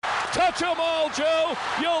Touch 'em all, Joe.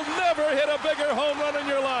 You'll never hit a bigger home run in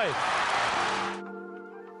your life.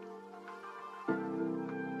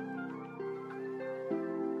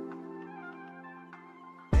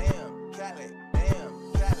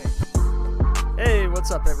 Hey,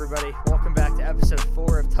 what's up, everybody? Welcome back to episode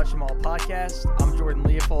 4 of Touch 'em All podcast. I'm Jordan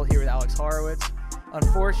Leopold here with Alex Horowitz.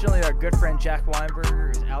 Unfortunately, our good friend Jack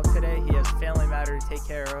Weinberger is out today. He has a family matter to take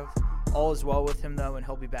care of. All is well with him, though, and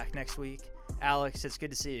he'll be back next week. Alex, it's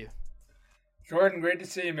good to see you. Jordan, great to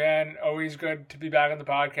see you, man. Always good to be back on the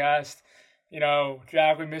podcast. You know,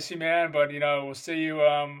 Jack, we miss you, man, but, we'll see you.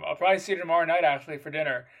 I'll probably see you tomorrow night, actually, for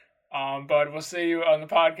dinner. But we'll see you on the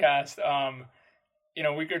podcast, in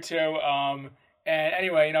a week or two. And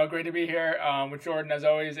anyway, great to be here with Jordan, as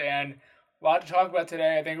always, and a lot to talk about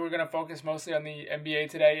today. I think we're going to focus mostly on the NBA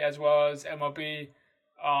today, as well as MLB.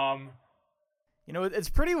 It's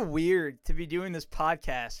pretty weird to be doing this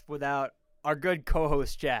podcast without our good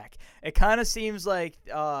co-host, Jack. It kind of seems like,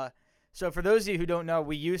 so for those of you who don't know,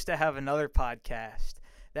 we used to have another podcast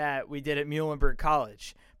that we did at Muhlenberg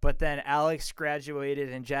College, but then Alex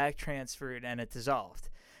graduated and Jack transferred and it dissolved.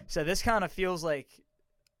 So this kind of feels like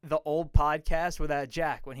the old podcast without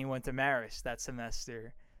Jack when he went to Marist that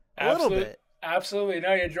semester. Little bit. Absolutely.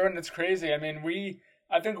 No, yeah, Jordan, it's crazy. I mean,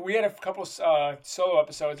 I think we had a couple solo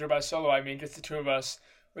episodes, or by solo, I mean just the two of us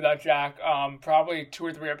without Jack. Probably 2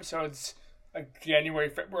 or 3 episodes, like January,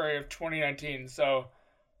 February of 2019. So,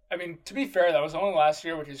 I mean, to be fair, that was only last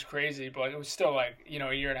year, which is crazy, but it was still a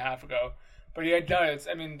year and a half ago. But yeah,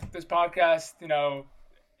 this podcast,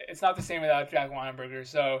 it's not the same without Jack Weinberger.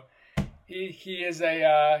 So he is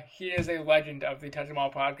a legend of the Touch 'em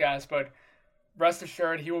All podcast. But rest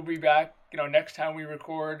assured, he will be back, next time we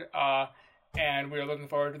record. And we are looking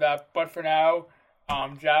forward to that. But for now,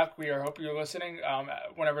 Jack, we hope you're listening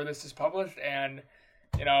whenever this is published. And,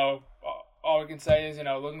 all we can say is,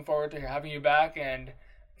 looking forward to having you back. And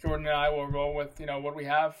Jordan and I will roll with, what we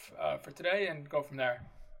have for today and go from there.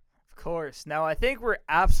 Of course. Now, I think we're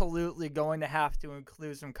absolutely going to have to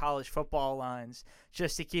include some college football lines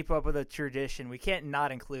just to keep up with the tradition. We can't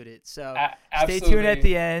not include it. So stay tuned at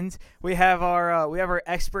the end. We have our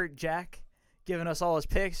expert, Jack, giving us all his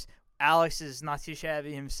picks. Alex is not too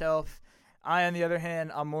shabby himself. I, on the other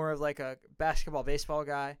hand, I'm more of like a basketball, baseball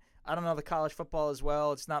guy. I don't know the college football as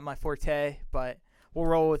well. It's not my forte, but we'll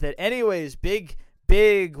roll with it. Anyways, big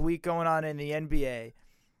week going on in the NBA.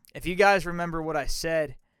 If you guys remember what I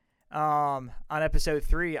said on episode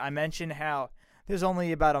 3, I mentioned how there's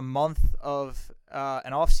only about a month of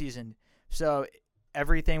an off season, so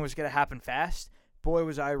everything was going to happen fast. Boy,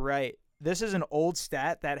 was I right. This is an old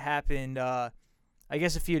stat that happened I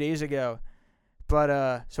guess a few days ago,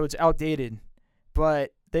 but so it's outdated.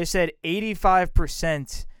 But they said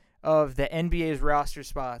 85% of the NBA's roster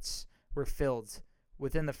spots were filled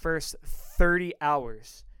within the first 30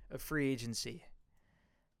 hours of free agency.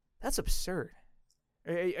 That's absurd.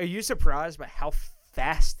 Are you surprised by how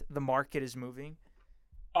fast the market is moving?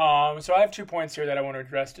 So I have 2 points here that I want to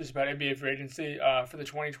address just about NBA free agency for the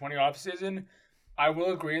 2020 offseason. I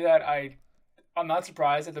will agree that I'm not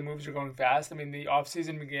surprised that the moves are going fast. I mean, the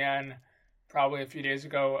offseason began probably a few days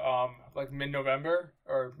ago, like mid-November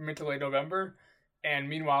or mid to late November. And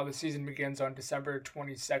meanwhile, the season begins on December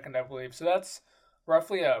 22nd, I believe. So that's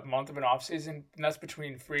roughly a month of an offseason. And that's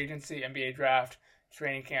between free agency, NBA draft,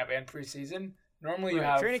 training camp, and preseason. Normally you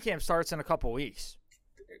have... Training camp starts in a couple weeks.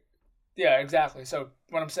 Yeah, exactly. So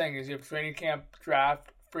what I'm saying is you have training camp,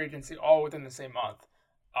 draft, free agency, all within the same month.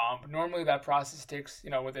 Normally that process takes,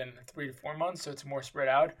 within 3 to 4 months, so it's more spread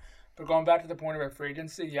out. But going back to the point of our free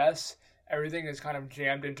agency, yes, everything is kind of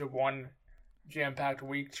jammed into one jam-packed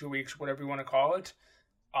week, 2 weeks, whatever you want to call it.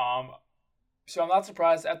 So I'm not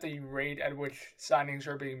surprised at the rate at which signings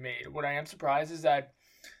are being made. What I am surprised is that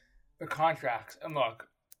the contracts, and look,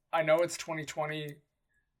 I know it's 2020,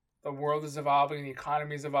 the world is evolving, the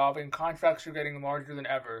economy is evolving, contracts are getting larger than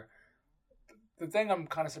ever. The thing I'm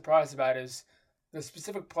kind of surprised about is the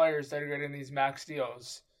specific players that are getting these max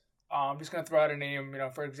deals. I'm just going to throw out a name.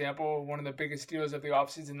 For example, one of the biggest deals of the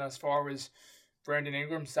offseason thus far was Brandon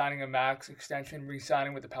Ingram signing a max extension,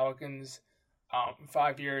 re-signing with the Pelicans,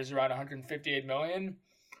 5 years, around $158 million.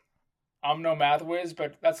 I'm no math whiz,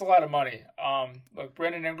 but that's a lot of money. Look,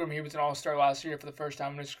 Brandon Ingram, he was an all-star last year for the first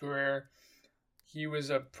time in his career. He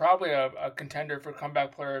was probably a contender for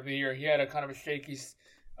comeback player of the year. He had a kind of a shaky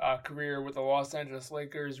career with the Los Angeles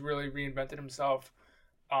Lakers, really reinvented himself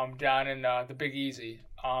down in the Big Easy.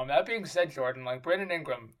 That being said, Jordan, like Brandon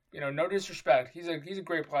Ingram, no disrespect, he's a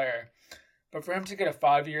great player, but for him to get a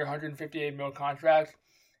 5-year, $158 million contract,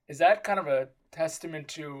 is that kind of a testament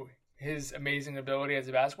to his amazing ability as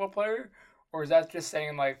a basketball player, or is that just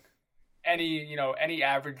saying like any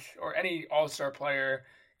average or any all-star player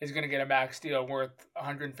is going to get a max deal worth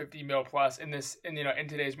 150 mil plus in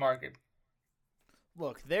today's market.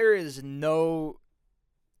 Look, there is no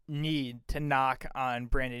need to knock on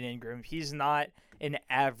Brandon Ingram. He's not an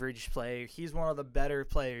average player. He's one of the better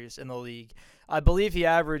players in the league. I believe he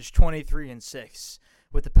averaged 23-6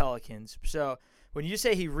 with the Pelicans. So when you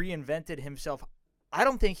say he reinvented himself, I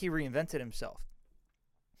don't think he reinvented himself.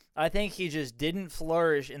 I think he just didn't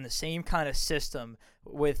flourish in the same kind of system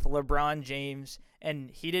with LeBron James,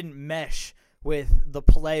 and he didn't mesh with the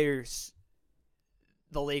players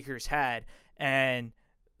the Lakers had and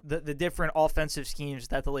the different offensive schemes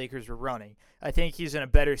that the Lakers were running. I think he's in a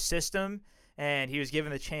better system, and he was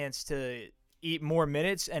given the chance to eat more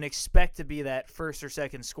minutes and expect to be that first or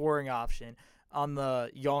second scoring option on the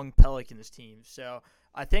young Pelicans team. So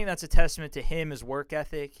I think that's a testament to him, his work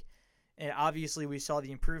ethic, and obviously we saw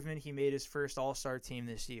the improvement. He made his first All-Star team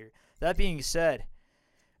this year. That being said,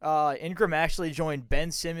 Ingram actually joined Ben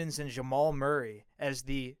Simmons and Jamal Murray as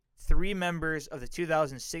the 3 members of the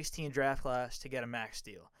 2016 draft class to get a max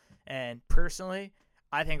deal. And personally,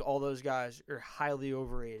 I think all those guys are highly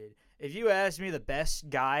overrated. If you ask me the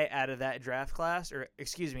best guy out of that draft class,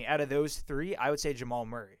 out of those 3, I would say Jamal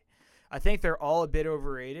Murray. I think they're all a bit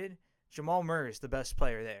overrated. Jamal Murray is the best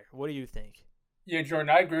player there. What do you think? Yeah, Jordan,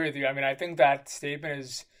 I agree with you. I mean, I think that statement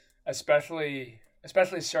is especially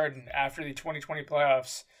certain after the 2020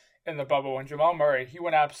 playoffs in the bubble when Jamal Murray, he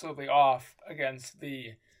went absolutely off against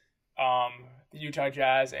the Utah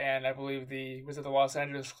Jazz and I believe the Los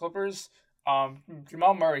Angeles Clippers.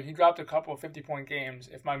 Jamal Murray, he dropped a couple of 50-point games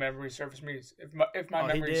if my memory serves me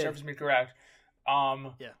serves me correct.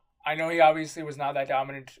 Yeah. I know he obviously was not that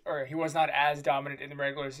dominant, or he was not as dominant in the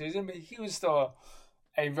regular season, but he was still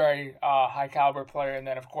a very high caliber player. And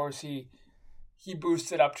then of course he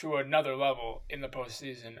boosted up to another level in the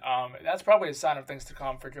postseason. That's probably a sign of things to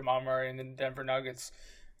come for Jamal Murray and the Denver Nuggets.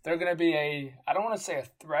 They're going to be I don't want to say a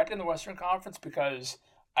threat in the Western Conference because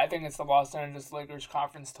I think it's the Los Angeles Lakers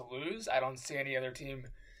conference to lose. I don't see any other team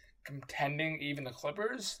contending, even the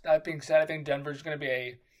Clippers. That being said, I think Denver's going to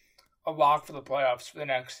be a lock for the playoffs for the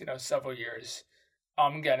next several years.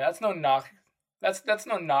 Again, that's no knock. That's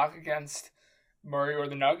no knock against Murray or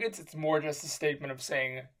the Nuggets. It's more just a statement of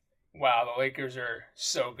saying, wow, the Lakers are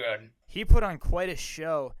so good. He put on quite a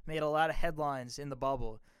show, made a lot of headlines in the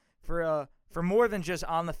bubble for more than just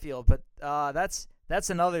on the field, but that's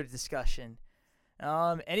another discussion.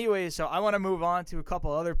 Anyway, so I want to move on to a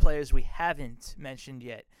couple other players we haven't mentioned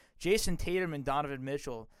yet. Jason Tatum and Donovan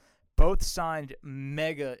Mitchell both signed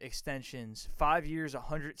mega extensions, 5 years,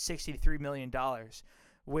 $163 million,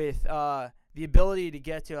 with the ability to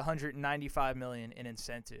get to $195 million in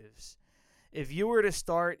incentives. If you were to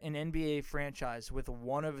start an NBA franchise with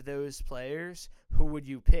one of those players, who would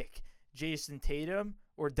you pick? Jason Tatum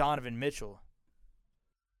or Donovan Mitchell?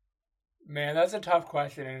 Man, that's a tough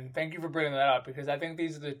question, and thank you for bringing that up because I think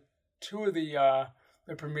these are the two of the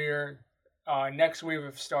premier next wave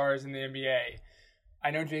of stars in the NBA.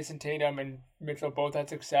 I know Jason Tatum and Mitchell both had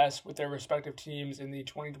success with their respective teams in the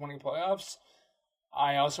 2020 playoffs.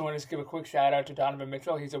 I also want to give a quick shout out to Donovan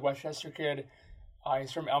Mitchell. He's a Westchester kid.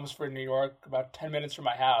 He's from Elmsford, New York, about 10 minutes from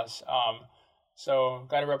my house. So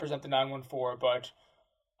got to represent the 914, but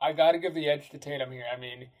I got to give the edge to Tatum here. I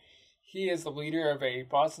mean, he is the leader of a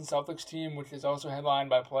Boston Celtics team, which is also headlined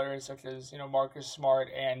by players such as Marcus Smart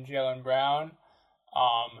and Jaylen Brown.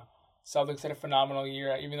 Celtics had a phenomenal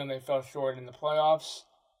year, even though they fell short in the playoffs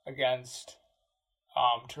against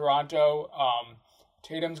Toronto.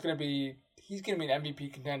 Tatum's going to be an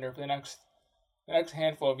MVP contender for the next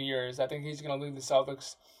handful of years. I think he's going to lead the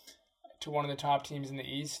Celtics to one of the top teams in the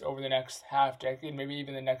East over the next half decade, maybe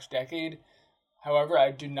even the next decade. However,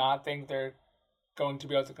 I do not think they're going to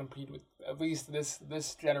be able to compete with at least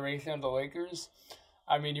this generation of the Lakers.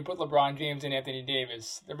 I mean, you put LeBron James and Anthony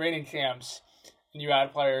Davis, the reigning champs, and you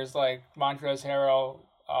add players like Montrezl Harrell,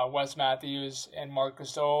 Wes Matthews, and Marc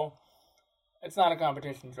Gasol. It's not a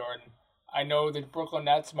competition, Jordan. I know the Brooklyn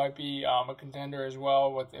Nets might be a contender as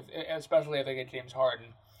well, especially if they get James Harden.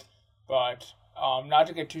 But not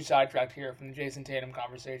to get too sidetracked here from the Jason Tatum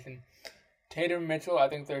conversation. Tatum and Mitchell, I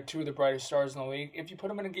think they're two of the brightest stars in the league. If you put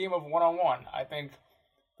them in a game of one-on-one, I think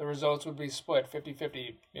the results would be split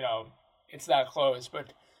 50-50. It's that close.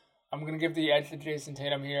 But I'm going to give the edge to Jason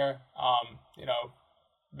Tatum here.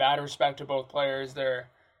 Mad respect to both players. They're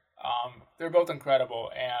both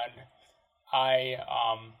incredible, and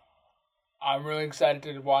I'm really excited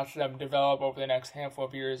to watch them develop over the next handful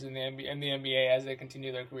of years in the NBA as they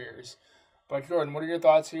continue their careers. But Jordan, what are your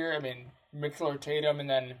thoughts here? I mean, Mitchell or Tatum, and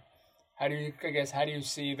then how do you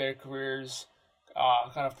see their careers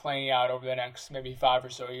kind of playing out over the next maybe 5 or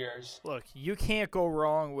so years. Look, you can't go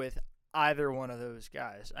wrong with either one of those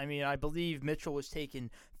guys. I mean, I believe Mitchell was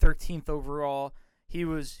taken 13th overall. He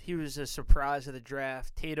was a surprise of the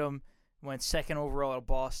draft. Tatum went 2nd overall to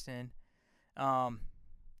Boston.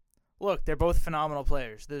 Look, they're both phenomenal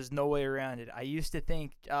players. There's no way around it. I used to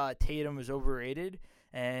think Tatum was overrated,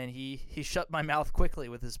 and he shut my mouth quickly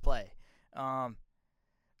with his play.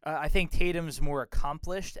 I think Tatum's more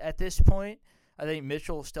accomplished at this point. I think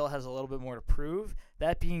Mitchell still has a little bit more to prove.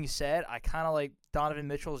 That being said, I kind of like Donovan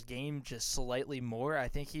Mitchell's game just slightly more. I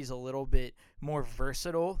think he's a little bit more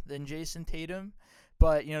versatile than Jason Tatum.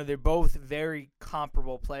 But, they're both very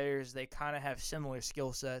comparable players. They kind of have similar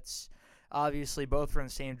skill sets. Obviously, both from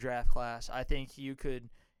the same draft class. I think you could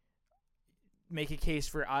make a case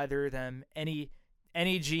for either of them. Any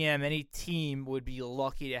GM, any team would be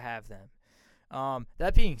lucky to have them.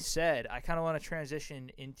 That being said, I kind of want to transition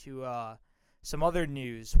into some other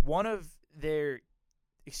news. One of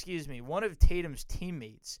Tatum's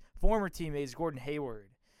teammates, former teammates, Gordon Hayward,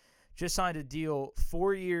 just signed a deal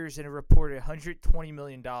 4 years and a reported $120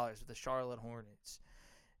 million with the Charlotte Hornets.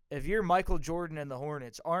 If you're Michael Jordan and the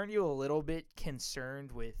Hornets, aren't you a little bit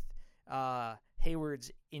concerned with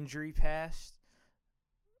Hayward's injury past?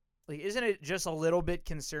 Like, isn't it just a little bit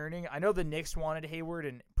concerning? I know the Knicks wanted Hayward,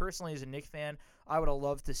 and personally as a Knicks fan, I would have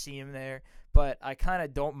loved to see him there. But I kind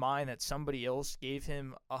of don't mind that somebody else gave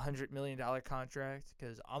him a $100 million contract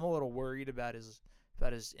because I'm a little worried about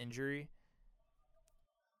his injury.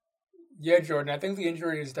 Yeah, Jordan, I think the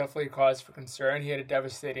injury is definitely a cause for concern. He had a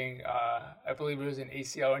devastating, I believe it was an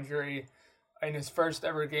ACL injury in his first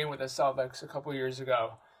ever game with the Celtics a couple years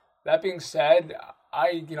ago. That being said,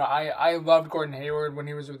 I loved Gordon Hayward when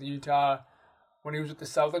he was with Utah, when he was with the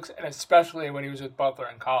Celtics, and especially when he was with Butler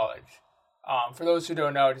in college. For those who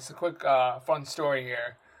don't know, just a quick fun story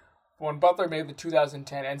here. When Butler made the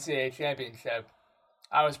 2010 NCAA championship,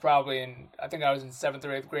 I was in 7th or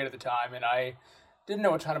 8th grade at the time, and I didn't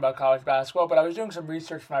know a ton about college basketball, but I was doing some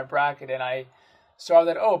research for my bracket, and I saw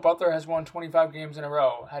that, Butler has won 25 games in a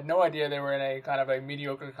row. Had no idea they were in a kind of a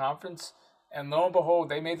mediocre conference, and lo and behold,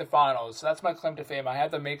 they made the finals. So that's my claim to fame. I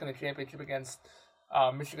had them making the championship against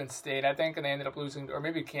Michigan State, I think, and they ended up losing, or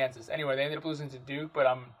maybe Kansas. Anyway, they ended up losing to Duke, but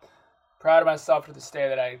I'm proud of myself to this day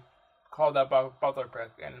that I called that Butler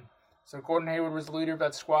pick. And so Gordon Hayward was the leader of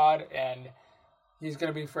that squad, and he's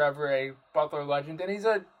going to be forever a Butler legend, and he's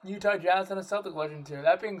a Utah Jazz and a Celtic legend too.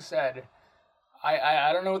 That being said,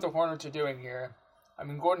 I don't know what the Hornets are doing here. I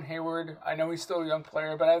mean, Gordon Hayward, I know he's still a young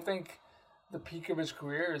player, but I think the peak of his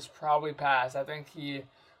career is probably past. I think he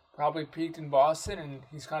probably peaked in Boston, and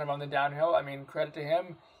he's kind of on the downhill. I mean, credit to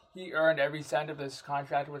him. He earned every cent of this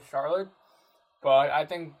contract with Charlotte, but I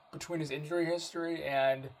think between his injury history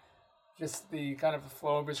and just the kind of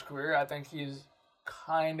flow of his career, I think he's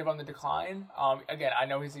kind of on the decline. Again, I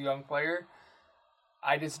know he's a young player.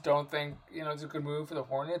 I just don't think, it's a good move for the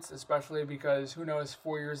Hornets, especially because who knows,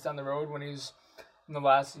 4 years down the road when he's in the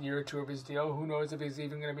last year or two of his deal, who knows if he's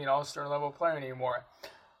even going to be an all-star level player anymore.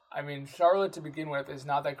 I mean, Charlotte to begin with is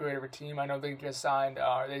not that great of a team. I know they just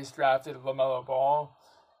drafted LaMelo Ball,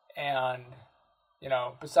 and,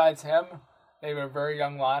 besides him, they have a very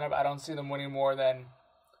young lineup. I don't see them winning more than,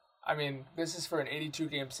 this is for an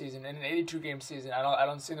 82-game season. In an 82-game season, I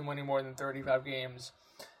don't see them winning more than 35 games.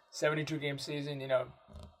 72-game season,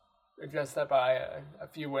 adjust that by a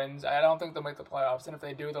few wins. I don't think they'll make the playoffs, and if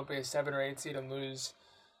they do, they'll be a 7 or 8 seed and lose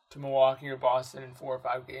to Milwaukee or Boston in 4 or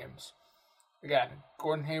 5 games. Again,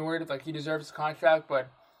 Gordon Hayward, he deserves his contract, but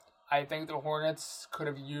I think the Hornets could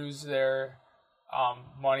have used their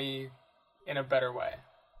money in a better way.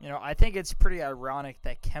 I think it's pretty ironic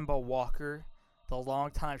that Kemba Walker, the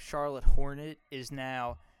longtime Charlotte Hornet, is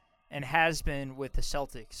now and has been with the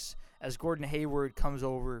Celtics as Gordon Hayward comes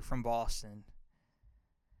over from Boston.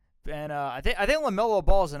 And I think LaMelo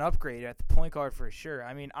Ball is an upgrade at the point guard for sure.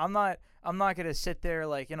 I mean, I'm not gonna sit there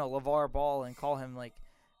LeVar Ball and call him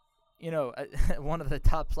one of the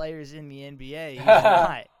top players in the NBA. He's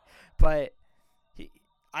not, but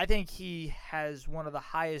I think he has one of the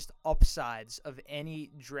highest upsides of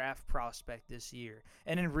any draft prospect this year,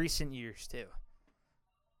 and in recent years too.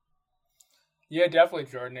 Yeah, definitely,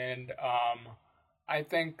 Jordan. And I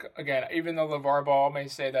think, again, even though LeVar Ball may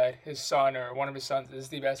say that his son or one of his sons is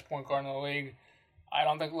the best point guard in the league, I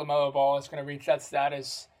don't think LaMelo Ball is going to reach that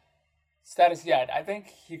status yet. I think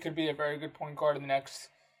he could be a very good point guard in the next,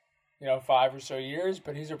 5 or so years,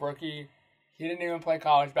 but he's a rookie. He didn't even play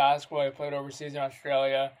college basketball. He played overseas in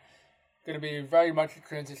Australia. Going to be very much a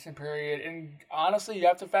transition period. And honestly, you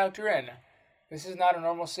have to factor in, this is not a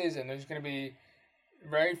normal season. There's going to be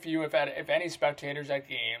very few, if any, spectators at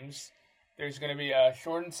games. There's going to be a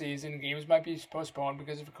shortened season. Games might be postponed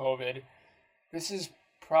because of COVID. This is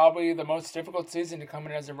probably the most difficult season to come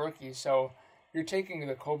in as a rookie. So you're taking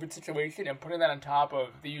the COVID situation and putting that on top of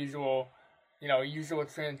the usual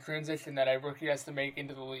transition that a rookie has to make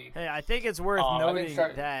into the league. Hey, I think it's worth noting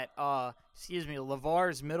that,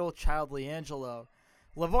 LeVar's middle child, LiAngelo.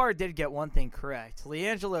 LeVar did get one thing correct.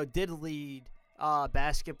 LiAngelo did lead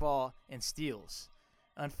basketball in steals.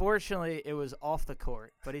 Unfortunately, it was off the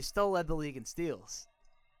court, but he still led the league in steals.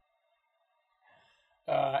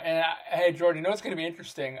 Hey, Jordan, you know what's going to be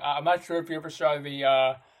interesting? I'm not sure if you ever saw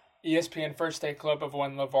the ESPN First Take clip of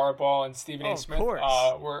when LeVar Ball and Stephen A. Smith were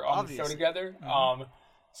on the show together. Mm-hmm.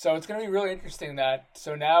 So it's going to be really interesting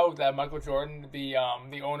so now that Michael Jordan, the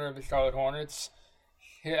owner of the Charlotte Hornets,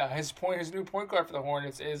 his new point guard for the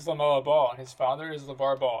Hornets is LaMelo Ball, and his father is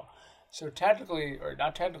LeVar Ball. So technically, or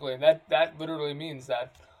not technically, that literally means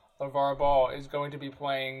that LeVar Ball is going to be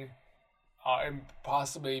playing and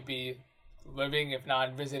possibly be living, if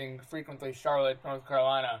not visiting frequently, Charlotte, North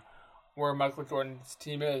Carolina, where Michael Jordan's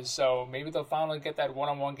team is. So maybe they'll finally get that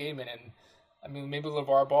one-on-one game in, and I mean, maybe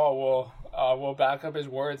LeVar Ball will back up his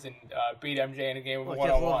words and beat MJ in a game of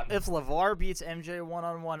one-on-one. If LeVar beats MJ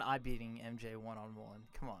one-on-one, I'm beating MJ one-on-one.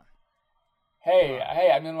 Come on. Hey,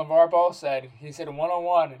 I mean, LeVar Ball said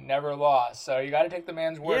one-on-one, never lost. So you got to take the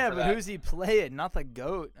man's word for that. Yeah, but who's he playing? Not the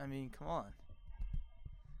GOAT. I mean, come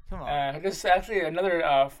on. Just actually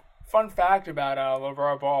another fun fact about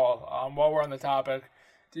LeVar Ball, while we're on the topic.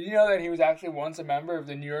 Did you know that he was actually once a member of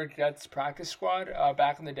the New York Jets practice squad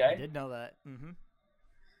back in the day? I did know that. Mm-hmm.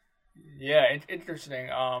 Yeah, interesting.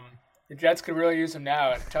 The Jets could really use him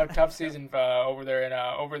now. Tough season over there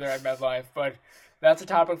at MetLife, but that's a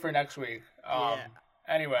topic for next week.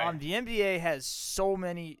 Anyway, the NBA has so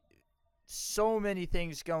many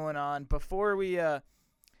things going on. Before we kind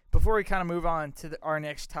of move on to our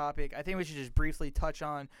next topic, I think we should just briefly touch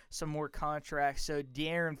on some more contracts. So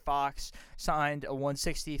De'Aaron Fox signed a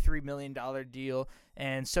 $163 million deal,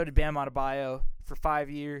 and so did Bam Adebayo for 5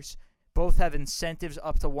 years. Both have incentives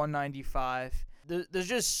up to $195. There's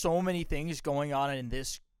just so many things going on in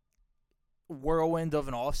this whirlwind of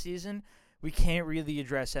an offseason. We can't really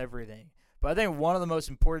address everything. But I think one of the most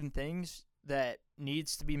important things that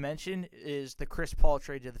needs to be mentioned is the Chris Paul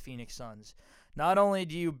trade to the Phoenix Suns. Not only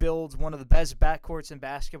do you build one of the best backcourts in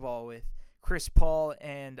basketball with Chris Paul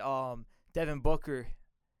and Devin Booker,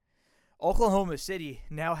 Oklahoma City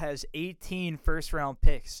now has 18 first-round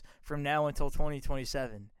picks from now until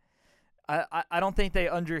 2027. I don't think they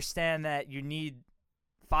understand that you need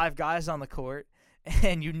 5 guys on the court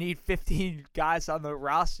and you need 15 guys on the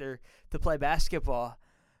roster to play basketball.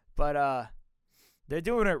 But they're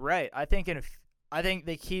doing it right. I think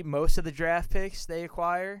they keep most of the draft picks they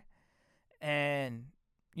acquire. And,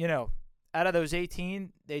 out of those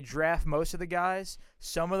 18, they draft most of the guys.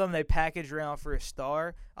 Some of them they package around for a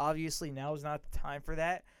star. Obviously, now is not the time for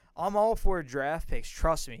that. I'm all for draft picks.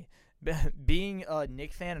 Trust me. Being a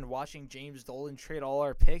Knicks fan and watching James Dolan trade all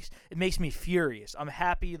our picks, it makes me furious. I'm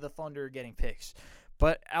happy the Thunder are getting picks.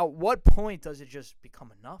 But at what point does it just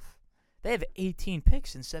become enough? They have 18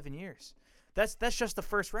 picks in 7 years. That's just the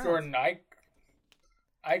first round. Jordan,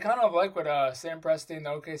 I kind of like what Sam Presti and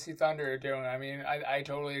the OKC Thunder are doing. I mean, I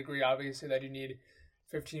totally agree, obviously, that you need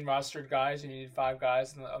 15 rostered guys. You need 5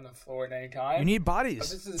 guys on the floor at any time. You need bodies. But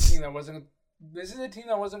this is a team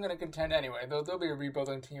that wasn't going to contend anyway. They'll be a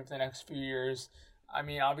rebuilding team for the next few years. I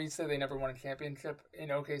mean, obviously, they never won a championship in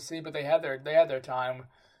OKC, but they had their time,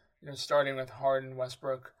 starting with Harden,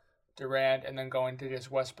 Westbrook, Durant, and then going to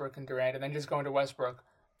just Westbrook and Durant, and then just going to Westbrook.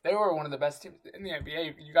 They were one of the best teams in the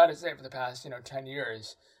NBA, you got to say, for the past, 10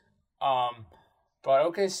 years. But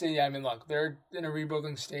OKC, I mean, look, they're in a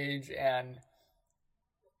rebuilding stage, and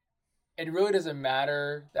it really doesn't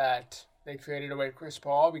matter that they traded away Chris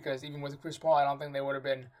Paul, because even with Chris Paul, I don't think they would have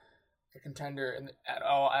been a contender at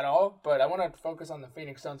all. But I want to focus on the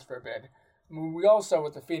Phoenix Suns for a bit. I mean, we all saw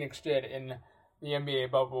what the Phoenix did in the NBA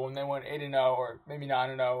bubble when they went 8-0 or maybe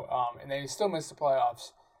 9-0, and they still missed the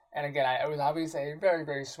playoffs. And again, it was obviously a very,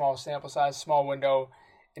 very small sample size, small window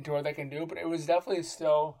into what they can do, but it was definitely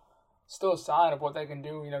still a sign of what they can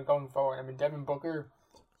do, going forward. I mean, Devin Booker,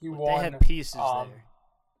 he won. They had pieces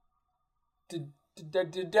there.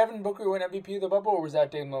 Did Devin Booker win MVP of the bubble, or was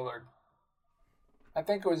that Dame Lillard? I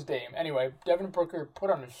think it was Dame. Anyway, Devin Booker put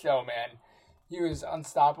on a show, man. He was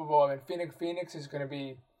unstoppable. I mean, Phoenix is going to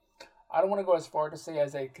be, I don't want to go as far to say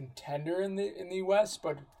as a contender in the West,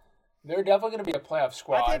 but they're definitely going to be a playoff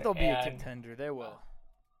squad. I think they'll be a contender. They will.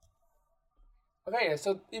 Okay,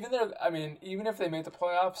 so even if they make the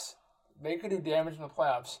playoffs, they could do damage in the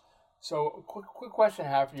playoffs. So, quick question I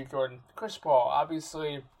have for you, Jordan. Chris Paul,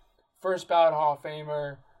 obviously first ballot Hall of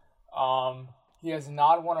Famer. He has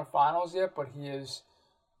not won a finals yet, but he is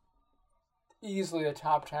easily a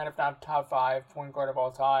top 10, if not top 5 point guard of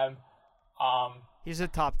all time. He's a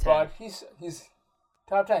top 10. But he's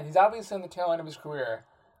top 10. He's obviously in the tail end of his career.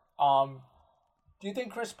 Do you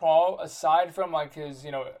think Chris Paul, aside from like his,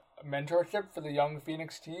 mentorship for the young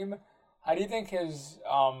Phoenix team, how do you think his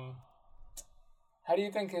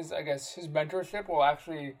his mentorship will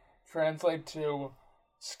actually translate to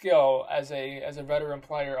skill as a veteran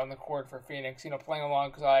player on the court for Phoenix, playing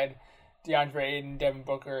alongside DeAndre Ayton, Devin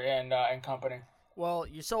Booker, and company? Well,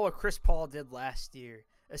 you saw what Chris Paul did last year,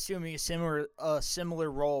 assuming a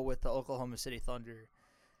similar role with the Oklahoma City Thunder.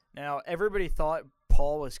 Now, everybody thought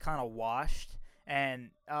Paul was kind of washed,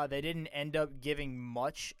 and they didn't end up giving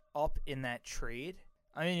much up in that trade.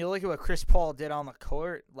 I mean, you look at what Chris Paul did on the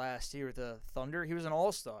court last year with the Thunder. He was an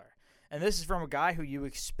all-star. And this is from a guy who you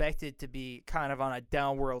expected to be kind of on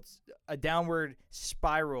a downward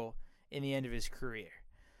spiral in the end of his career.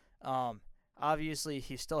 Obviously,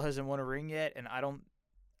 he still hasn't won a ring yet, and I don't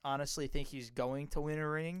honestly think he's going to win a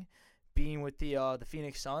ring being with the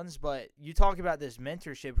Phoenix Suns. But you talk about this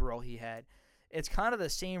mentorship role he had. It's kind of the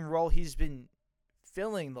same role he's been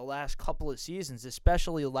filling the last couple of seasons,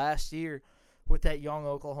 especially last year with that young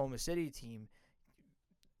Oklahoma City team.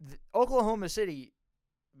 Oklahoma City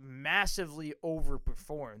massively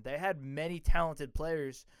overperformed. They had many talented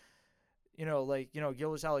players,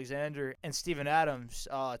 Gilgeous-Alexander and Steven Adams,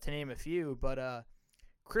 to name a few, but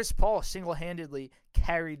Chris Paul single-handedly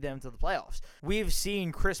carried them to the playoffs. We've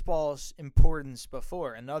seen Chris Paul's importance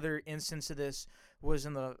before. Another instance of this was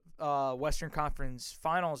in the Western Conference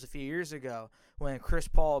Finals a few years ago when Chris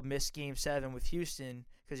Paul missed Game 7 with Houston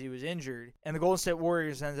because he was injured, and the Golden State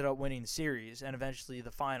Warriors ended up winning the series and eventually the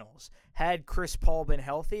finals. Had Chris Paul been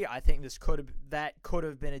healthy, I think that could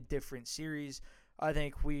have been a different series. I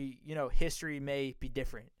think history may be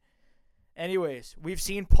different. Anyways, we've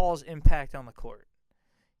seen Paul's impact on the court.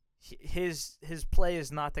 His play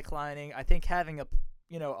is not declining. I think having a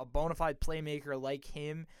bona fide playmaker like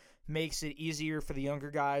him makes it easier for the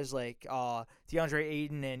younger guys like DeAndre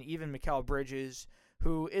Ayton and even Mikal Bridges,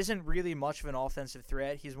 who isn't really much of an offensive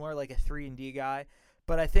threat. He's more like a 3-and-D guy.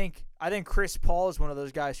 But I think Chris Paul is one of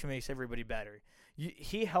those guys who makes everybody better.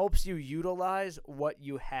 He helps you utilize what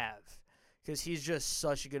you have because he's just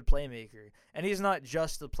such a good playmaker. And he's not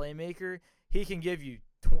just the playmaker. He can give you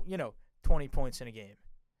 20 points in a game.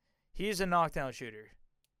 He's a knockdown shooter.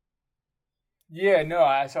 Yeah, no,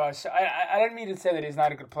 I didn't mean to say that he's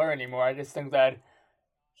not a good player anymore. I just think that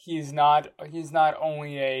he's not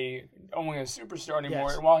only a superstar anymore.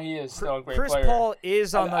 Yes. And while he is still a great player, Chris Paul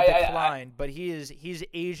is on the decline, but he's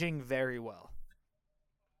aging very well.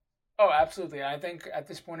 Oh, absolutely. I think at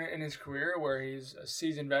this point in his career, where he's a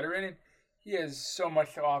seasoned veteran, he has so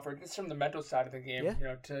much to offer just from the mental side of the game.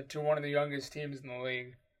 Yeah. To one of the youngest teams in the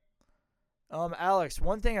league. Alex,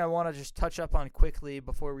 one thing I want to just touch up on quickly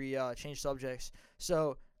before we change subjects.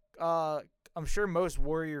 So, I'm sure most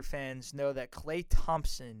Warrior fans know that Klay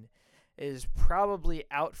Thompson is probably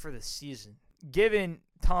out for the season. Given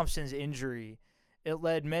Thompson's injury, it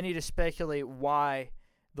led many to speculate why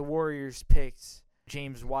the Warriors picked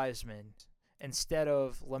James Wiseman instead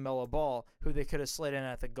of LaMelo Ball, who they could have slid in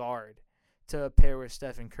at the guard to pair with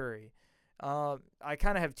Stephen Curry. I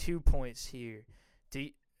kind of have 2 points here.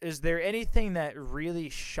 Is there anything that really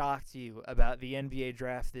shocked you about the NBA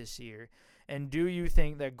draft this year? And do you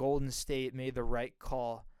think that Golden State made the right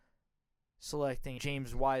call selecting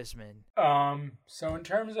James Wiseman? So in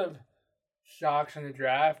terms of shocks in the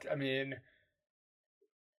draft, I mean,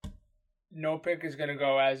 no pick is going to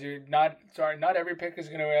go not every pick is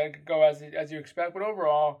going to go as you expect, but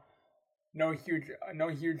overall, no huge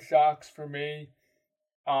shocks for me.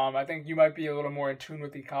 I think you might be a little more in tune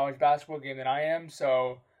with the college basketball game than I am,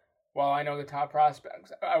 so while I know the top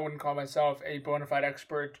prospects, I wouldn't call myself a bona fide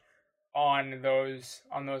expert on those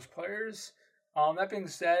players. That being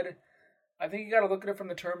said, I think you got to look at it from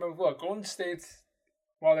the term of, look, Golden State's,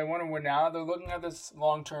 while they want to win now, they're looking at this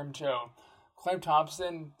long term too. Klay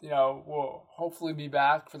Thompson, will hopefully be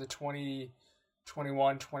back for the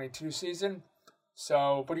 2021-22 season.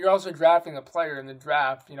 So, but you're also drafting a player in the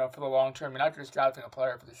draft, for the long term. You're not just drafting a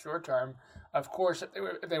player for the short term. Of course,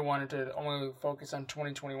 if they wanted to only focus on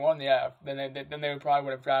 2021, then they probably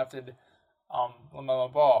would have drafted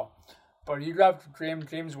LaMelo Ball. But you draft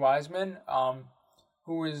James Wiseman,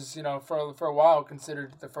 who is for a while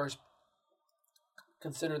considered the first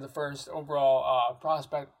overall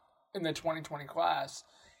prospect in the 2020 class.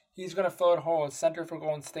 He's going to fill a hole at center for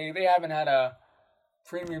Golden State. They haven't had a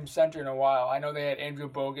premium center in a while. I know they had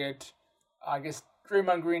Andrew Bogut. I guess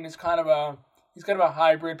Draymond Green is kind of he's kind of a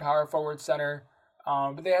hybrid power forward center,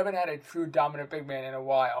 but they haven't had a true dominant big man in a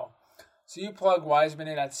while. So you plug Wiseman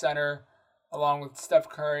in at center, along with Steph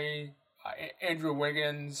Curry, Andrew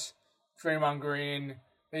Wiggins, Draymond Green.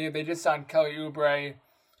 They just signed Kelly Oubre.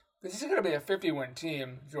 This is going to be a 50-win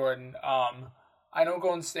team, Jordan. I know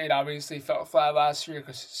Golden State obviously fell flat last year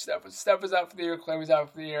because Steph was out for the year, Clay was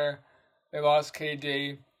out for the year. They lost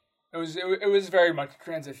KD. It was very much a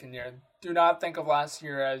transition year. Do not think of last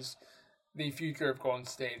year as the future of Golden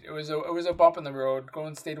State. It was a bump in the road.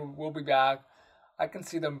 Golden State will be back. I can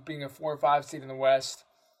see them being a 4 or 5 seed in the West.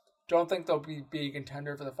 Don't think they'll be a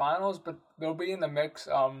contender for the finals, but they'll be in the mix.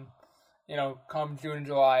 Come June and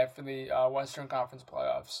July for the Western Conference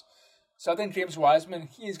playoffs. So I think James Wiseman,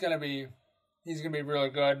 he's gonna be really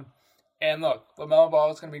good. And look, LaMelo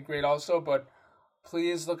Ball is gonna be great also. But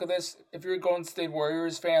please look at this. If you're a Golden State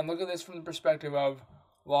Warriors fan, look at this from the perspective of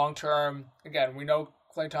long term. Again, we know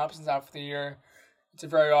Klay Thompson's out for the year. It's a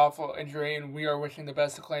very awful injury, and we are wishing the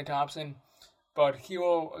best to Klay Thompson. But he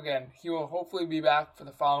will hopefully be back for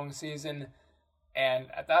the following season. And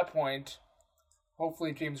at that point,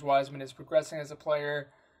 hopefully James Wiseman is progressing as a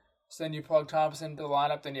player. So then you plug Thompson into the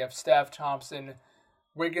lineup. Then you have Steph, Thompson,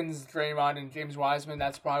 Wiggins, Draymond, and James Wiseman.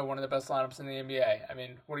 That's probably one of the best lineups in the NBA. I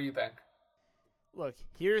mean, what do you think? Look,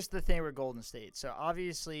 here's the thing with Golden State. So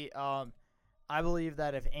obviously, I believe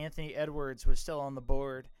that if Anthony Edwards was still on the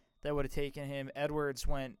board, they would have taken him. Edwards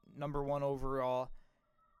went number 1 overall.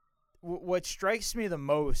 What strikes me the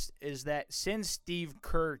most is that since Steve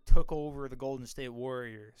Kerr took over the Golden State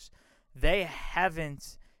Warriors, they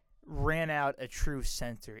haven't ran out a true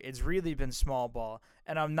center. It's really been small ball.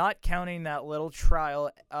 And I'm not counting that little trial,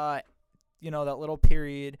 that little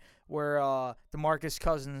period where DeMarcus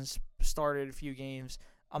Cousins started a few games.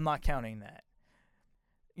 I'm not counting that.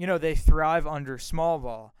 They thrive under small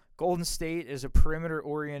ball. Golden State is a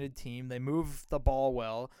perimeter-oriented team. They move the ball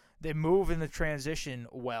well. They move in the transition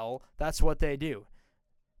well. That's what they do.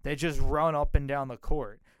 They just run up and down the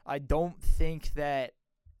court. I don't think that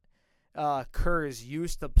Kerr is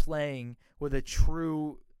used to playing with a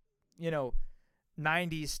true,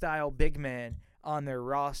 90s style big man on their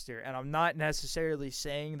roster. And I'm not necessarily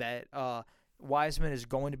saying that Wiseman is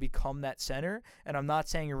going to become that center, and I'm not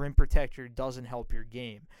saying a rim protector doesn't help your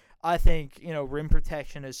game. I think, rim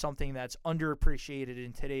protection is something that's underappreciated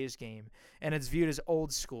in today's game, and it's viewed as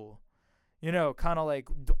old school. Kind of like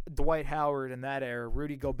Dwight Howard in that era,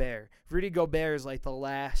 Rudy Gobert. Rudy Gobert is like the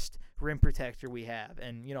last rim protector we have.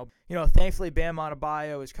 And, thankfully Bam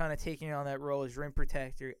Adebayo is kind of taking on that role as rim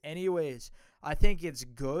protector. Anyways, I think it's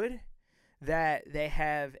good that they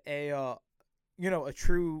have a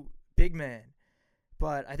true big man.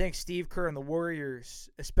 But I think Steve Kerr and the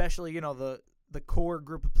Warriors, especially, the core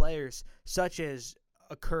group of players, such as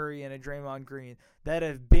a Curry and a Draymond Green, that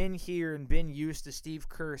have been here and been used to Steve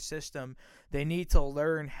Kerr's system, they need to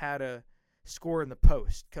learn how to score in the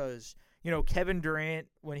post. Because, Kevin Durant,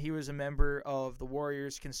 when he was a member of the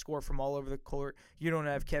Warriors, can score from all over the court. You don't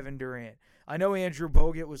have Kevin Durant. I know Andrew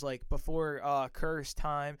Bogut was like before Kerr's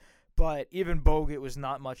time, but even Bogut was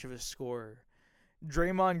not much of a scorer.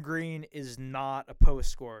 Draymond Green is not a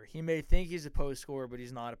post scorer. He may think he's a post scorer, but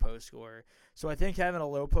he's not a post scorer. So I think having a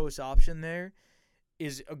low post option there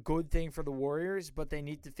is a good thing for the Warriors, but they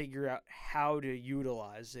need to figure out how to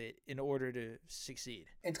utilize it in order to succeed.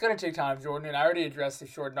 It's going to take time, Jordan, and I already addressed the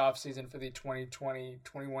shortened off season for the 2020-21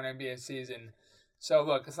 NBA season. So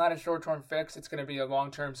look, it's not a short-term fix. It's going to be a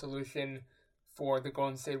long-term solution for the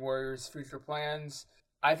Golden State Warriors' future plans.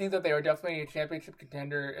 I think that they are definitely a championship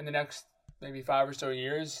contender in the next maybe 5 or so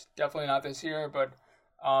years. Definitely not this year, but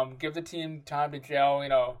give the team time to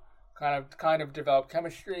gel, kind of develop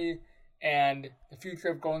chemistry, and the future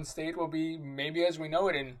of Golden State will be maybe as we know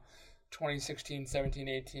it in 2016, 17,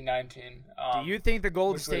 18, 19. Do you think the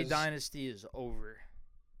Golden State dynasty is over?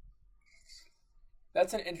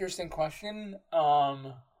 That's an interesting question,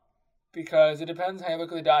 because it depends how you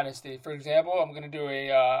look at the dynasty. For example, I'm going to do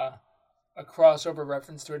a crossover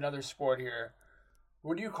reference to another sport here.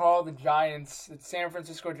 What do you call the Giants, the San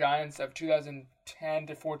Francisco Giants of 2010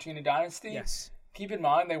 to 14 a dynasty? Yes. Keep in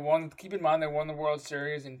mind they won the World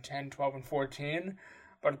Series in 10, 12, and 14,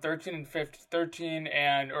 but in 2011, in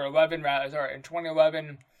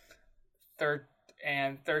 2011,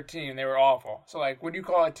 13, they were awful. So would you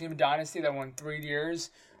call a team a dynasty that won 3 years,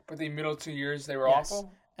 but the middle 2 years they were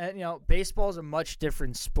awful? And baseball is a much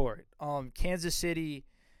different sport. Kansas City,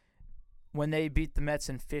 when they beat the Mets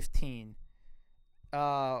in 15,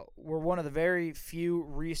 were one of the very few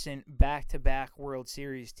recent back-to-back World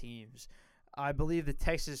Series teams. I believe the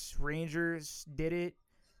Texas Rangers did it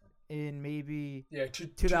in maybe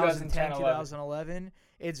 2010, 2011,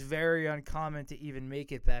 it's very uncommon to even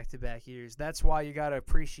make it back-to-back years. That's why you got to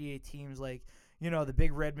appreciate teams like, the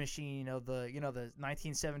Big Red Machine of the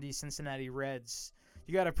 1970s Cincinnati Reds.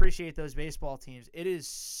 You got to appreciate those baseball teams. It is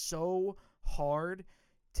so hard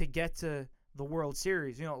to get to the World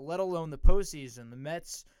Series, let alone the postseason. The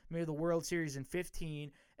Mets made the World Series in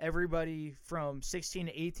 15. Everybody from 16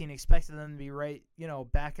 to 18 expected them to be right,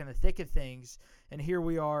 back in the thick of things. And here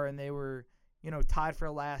we are, and they were, tied for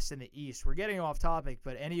last in the East. We're getting off topic,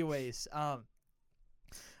 but anyways,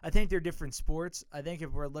 I think they're different sports. I think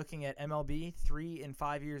if we're looking at MLB, 3 and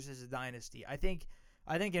 5 years is a dynasty. I think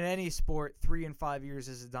in any sport, 3 and 5 years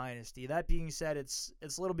is a dynasty. That being said, it's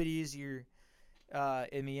a little bit easier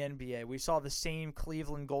in the NBA. We saw the same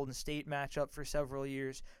Cleveland Golden State matchup for several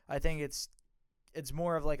years. I think it's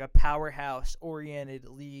more of like a powerhouse oriented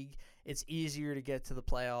league. It's easier to get to the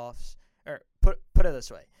playoffs. Or put it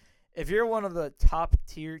this way. If you're one of the top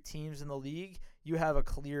tier teams in the league, you have a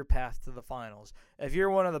clear path to the finals. If you're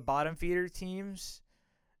one of the bottom feeder teams,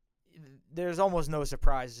 there's almost no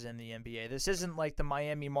surprises in the NBA. This isn't like the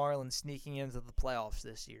Miami Marlins sneaking into the playoffs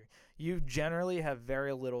this year. You generally have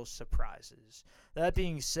very little surprises. That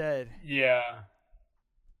being said,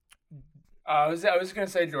 I was going to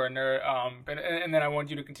say, Jordan, and then I want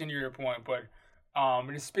you to continue your point. But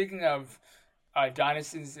just speaking of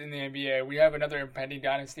dynasties in the NBA, we have another impending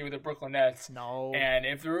dynasty with the Brooklyn Nets. No, and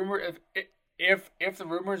if the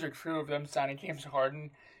rumors are true of them signing James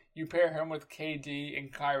Harden, you pair him with KD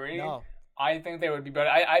and Kyrie. No. I think they would be better.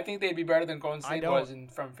 I think they'd be better than Golden State was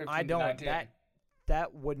from 15 to 19.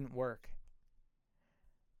 That wouldn't work.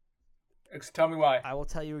 Tell me why. I will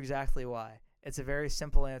tell you exactly why. It's a very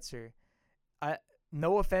simple answer.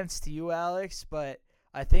 No offense to you, Alex, but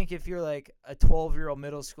I think if you're like a 12-year-old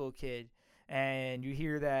middle school kid and you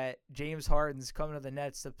hear that James Harden's coming to the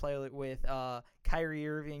Nets to play with Kyrie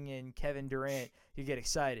Irving and Kevin Durant, you get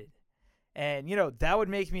excited. And, that would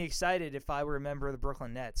make me excited if I were a member of the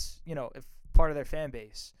Brooklyn Nets, if part of their fan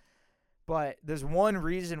base. But there's one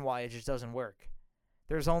reason why it just doesn't work.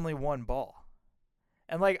 There's only one ball.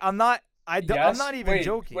 And, I'm not even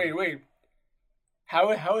joking. Wait.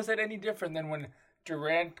 How is that any different than when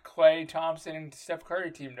Durant, Klay Thompson, and Steph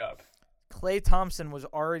Curry teamed up? Klay Thompson was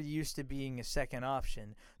already used to being a second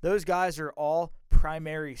option. Those guys are all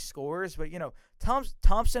primary scorers, but,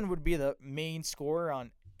 Thompson would be the main scorer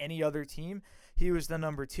on any other team. He was the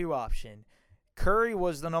number 2 option. Curry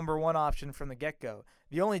was the number 1 option from the get-go.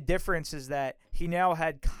 The only difference is that he now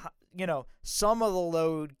had, some of the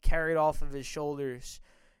load carried off of his shoulders,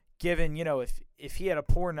 given, if he had a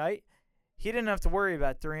poor night, he didn't have to worry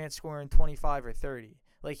about Durant scoring 25 or 30.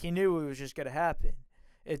 He knew it was just going to happen.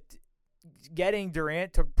 Getting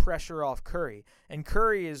Durant took pressure off Curry. And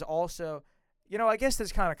Curry is also, I guess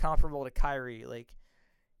that's kind of comparable to Kyrie.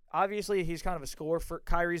 Obviously, he's kind of a scorer.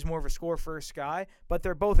 Kyrie's more of a score-first guy, but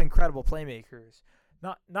they're both incredible playmakers.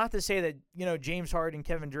 Not to say that, James Harden and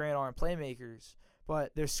Kevin Durant aren't playmakers,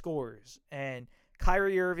 but they're scorers. And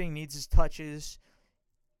Kyrie Irving needs his touches.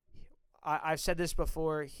 I've said this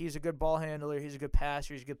before. He's a good ball handler. He's a good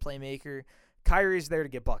passer. He's a good playmaker. Kyrie's there to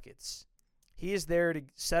get buckets. He is there to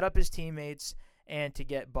set up his teammates and to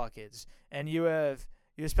get buckets. And you have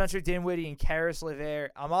Spencer Dinwiddie and Caris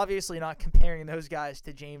LeVert. I'm obviously not comparing those guys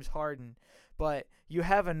to James Harden, but you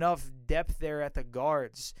have enough depth there at the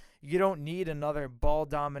guards. You don't need another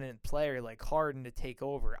ball-dominant player like Harden to take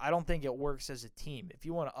over. I don't think it works as a team. If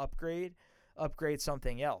you want to upgrade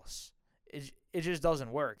something else. It just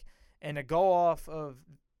doesn't work. And to go off of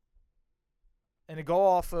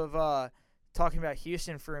talking about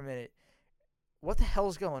Houston for a minute, what the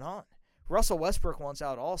hell's going on? Russell Westbrook wants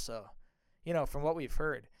out also, from what we've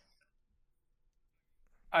heard.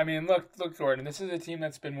 I mean, look, Jordan, this is a team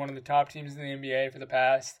that's been one of the top teams in the NBA for the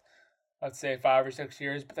past, let's say, 5 or 6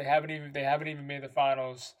 years, but they haven't even made the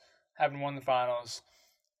finals, haven't won the finals.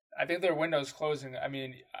 I think their window's closing. I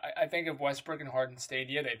mean, I think if Westbrook and Harden stayed,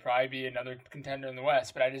 they'd probably be another contender in the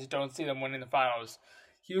West, but I just don't see them winning the finals.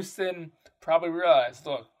 Houston probably realized,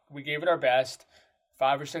 look, we gave it our best,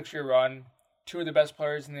 5 or 6 year run, 2 of the best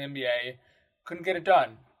players in the NBA, couldn't get it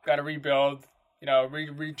done. Got to rebuild,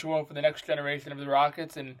 retool for the next generation of the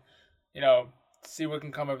Rockets and, see what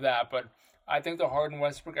can come of that. But I think the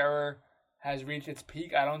Harden-Westbrook era has reached its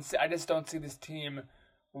peak. I just don't see this team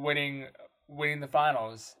winning the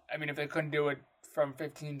finals. I mean, if they couldn't do it from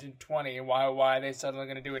 15 to 20, why are they suddenly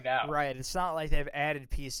going to do it now? Right. It's not like they've added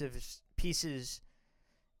pieces.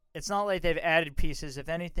 It's not like they've added pieces. If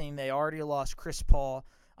anything, they already lost Chris Paul.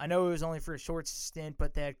 I know it was only for a short stint,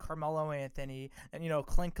 but they had Carmelo Anthony and,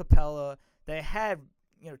 Clint Capella. They had,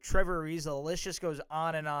 Trevor Ariza. The list just goes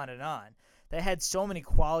on and on and on. They had so many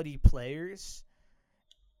quality players.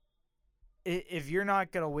 If you're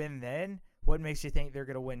not going to win then, what makes you think they're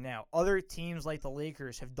going to win now? Other teams like the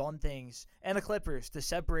Lakers have done things, and the Clippers, to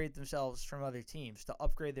separate themselves from other teams, to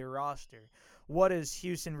upgrade their roster. What has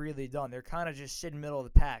Houston really done? They're kind of just sitting middle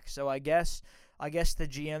of the pack. So I guess the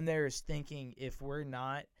GM there is thinking, if we're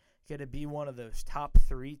not going to be one of those top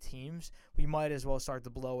 3 teams, we might as well start to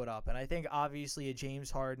blow it up. And I think obviously a James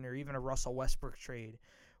Harden or even a Russell Westbrook trade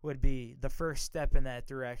would be the first step in that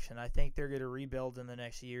direction. I think they're going to rebuild in the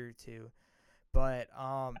next year or two. But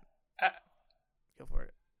go for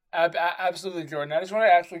it. Absolutely, Jordan. I just want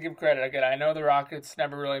to actually give credit. Again, I know the Rockets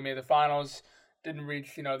never really made the finals, didn't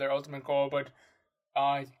reach their ultimate goal, but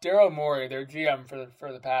Daryl Morey, their GM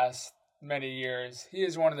for the past many years, he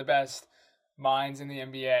is one of the best minds in the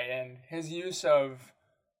NBA, and his use of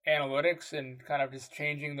analytics and kind of just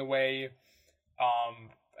changing the way,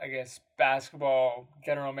 I guess, basketball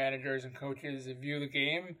general managers and coaches view the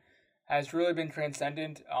game has really been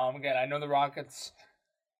transcendent. Again, I know the Rockets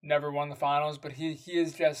never won the finals, but he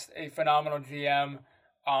is just a phenomenal GM.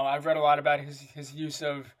 I've read a lot about his use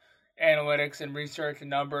of analytics and research and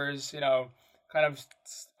numbers, kind of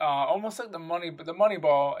almost like the money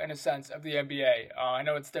ball in a sense of the NBA. I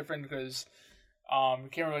know it's different because you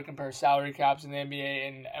can't really compare salary caps in the NBA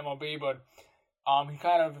and MLB, but he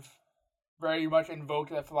kind of very much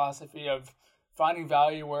invoked that philosophy of finding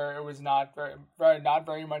value where it was not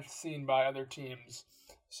very much seen by other teams.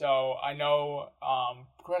 So I know,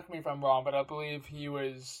 correct me if I'm wrong, but I believe he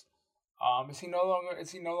was. Is he no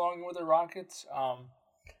longer with the Rockets?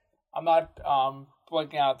 I'm not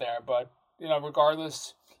blanking out there, but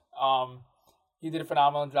regardless, he did a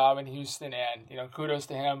phenomenal job in Houston, and kudos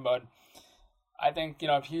to him. But I think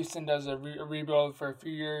if Houston does a rebuild for a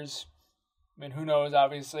few years, I mean, who knows?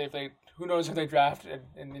 Obviously, if they draft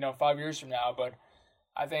in 5 years from now, but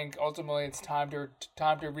I think ultimately it's time to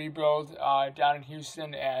rebuild down in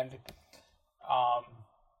Houston, and all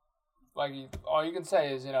you can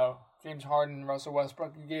say is James Harden, Russell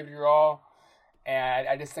Westbrook, you gave it your all, and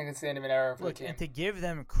I just think it's the end of an era for the team. And to give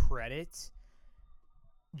them credit,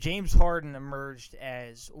 James Harden emerged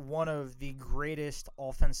as one of the greatest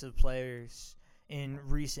offensive players in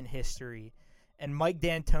recent history, and Mike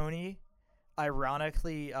D'Antoni,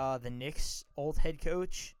 ironically, the Knicks' old head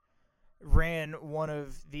coach, ran one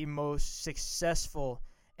of the most successful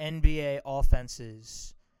NBA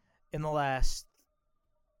offenses in the last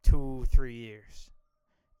 2-3 years.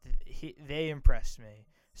 They impressed me.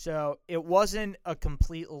 So it wasn't a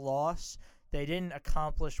complete loss. They didn't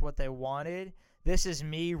accomplish what they wanted. This is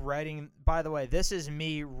me writing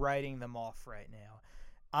them off right now.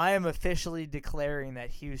 I am officially declaring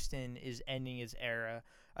that Houston is ending its era.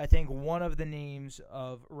 I think one of the names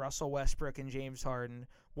of Russell Westbrook and James Harden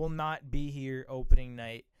will not be here opening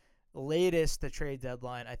night. Latest, the trade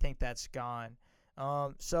deadline, I think that's gone.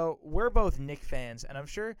 So we're both Knicks fans, and I'm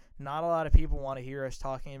sure not a lot of people want to hear us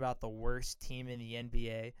talking about the worst team in the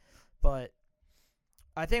NBA, but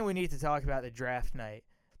I think we need to talk about the draft night.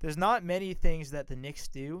 There's not many things that the Knicks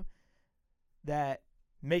do that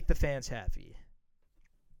make the fans happy.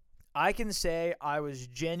 I can say I was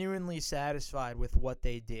genuinely satisfied with what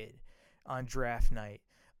they did on draft night.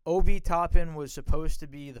 Obi Toppin was supposed to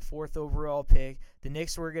be the 4th overall pick. The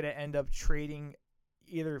Knicks were going to end up trading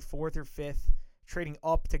either 4th or 5th, trading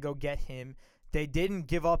up to go get him. They didn't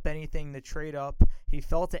give up anything to trade up. He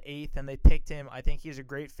fell to 8th, and they picked him. I think he's a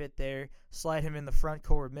great fit there. Slide him in the front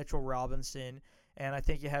court with Mitchell Robinson, and I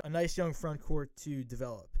think you have a nice young front court to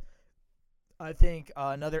develop. I think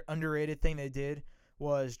another underrated thing they did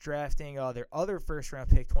was drafting their other first-round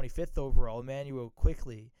pick, 25th overall, Emmanuel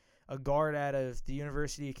Quickley, a guard out of the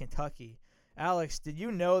University of Kentucky. Alex, did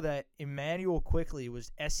you know that Emmanuel Quickley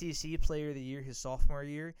was SEC Player of the Year his sophomore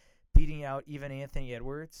year, beating out even Anthony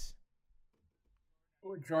Edwards?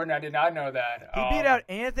 Jordan, I did not know that. He beat out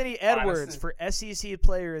Anthony Edwards for SEC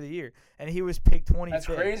Player of the Year, and he was picked 25th. That's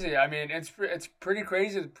crazy. I mean, it's pretty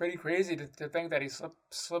crazy to think that he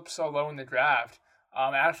slipped so low in the draft.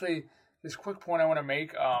 Actually, this quick point I want to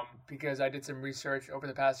make, because I did some research over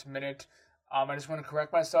the past minute. I just want to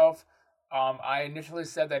correct myself. I initially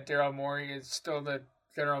said that Daryl Morey is still the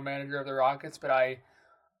general manager of the Rockets, but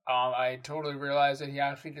I totally realized that he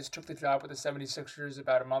actually just took the job with the 76ers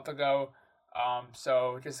about a month ago.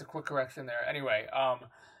 So just a quick correction there. Anyway,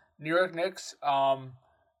 New York Knicks, yeah,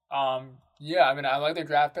 I mean, I like their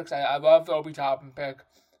draft picks. I love the Obi Toppin pick.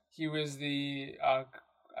 He was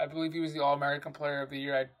I believe he was the All-American Player of the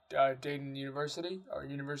Year at Dayton University, or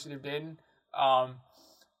University of Dayton.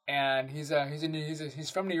 And he's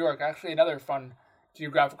from New York. Actually, another fun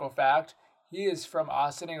geographical fact: he is from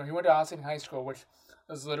Ossining, or he went to Ossining High School, which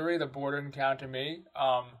is literally the bordering town to me.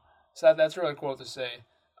 So that's really cool to see.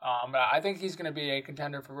 But I think he's going to be a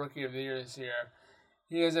contender for Rookie of the Year this year.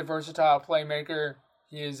 He is a versatile playmaker.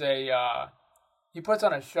 He is he puts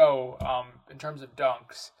on a show in terms of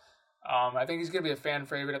dunks. I think he's going to be a fan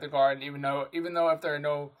favorite at the Garden, even though if there are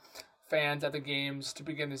no fans at the games to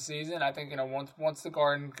begin the season, I think once the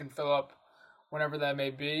Garden can fill up, whenever that may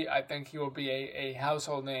be, I think he will be a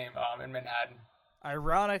household name in Manhattan.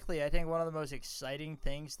 Ironically, I think one of the most exciting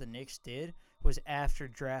things the Knicks did was after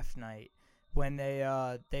draft night when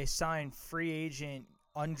they signed free agent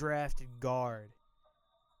undrafted guard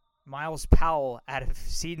Myles Powell out of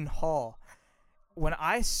Seton Hall. When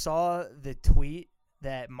I saw the tweet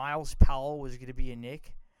that Myles Powell was going to be a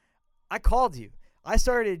Knick, I called you. I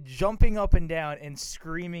started jumping up and down and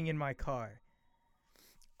screaming in my car.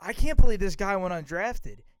 I can't believe this guy went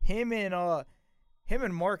undrafted. Him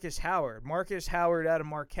and Marcus Howard. Marcus Howard out of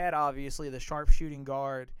Marquette, obviously, the sharpshooting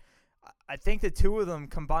guard. I think the two of them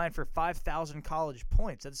combined for 5,000 college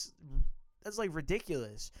points. That's like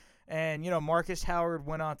ridiculous. And, Marcus Howard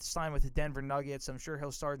went on to sign with the Denver Nuggets. I'm sure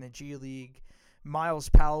he'll start in the G League. Myles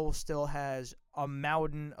Powell still has a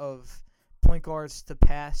mountain of point guards to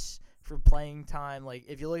pass for playing time. Like,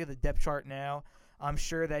 if you look at the depth chart now, I'm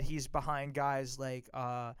sure that he's behind guys like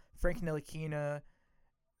Frank Ntilikina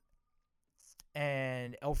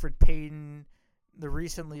and Elfrid Payton, the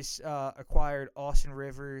recently acquired Austin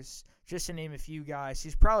Rivers, just to name a few guys.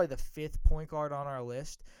 He's probably the fifth point guard on our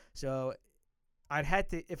list. So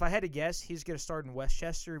if I had to guess, he's going to start in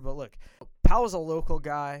Westchester. But look, Powell's a local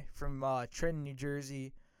guy from Trenton, New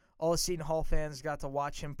Jersey. All the Seton Hall fans got to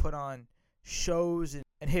watch him put on shows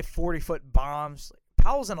and hit 40-foot bombs.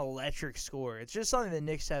 Powell's an electric scorer. It's just something the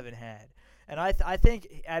Knicks haven't had. And I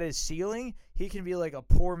think at his ceiling, he can be like a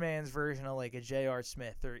poor man's version of like a J.R.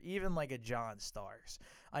 Smith or even like a John Starks.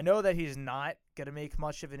 I know that he's not going to make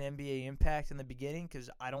much of an NBA impact in the beginning because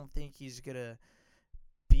I don't think he's going to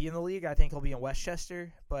be in the league. I think he'll be in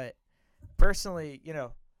Westchester. But personally,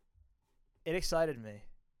 it excited me.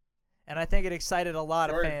 And I think it excited a lot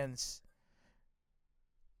of fans.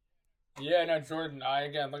 Yeah, no, Jordan,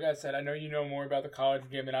 like I said, I know you know more about the college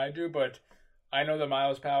game than I do, but I know that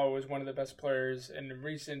Myles Powell was one of the best players in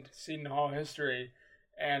recent Seton Hall history.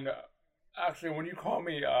 And actually, when you called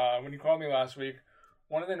me last week,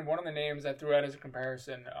 one of the names I threw out as a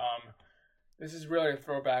comparison, this is really a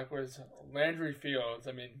throwback, was Landry Fields.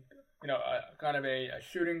 I mean, kind of a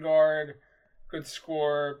shooting guard, good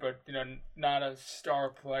scorer, but not a star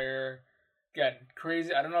player. Again,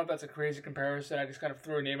 crazy. I don't know if that's a crazy comparison. I just kind of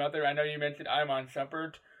threw a name out there. I know you mentioned Iman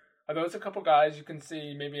Shumpert. Are those a couple guys you can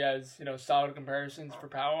see maybe as solid comparisons for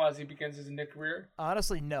Powell as he begins his Knick career?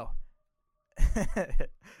 Honestly, no.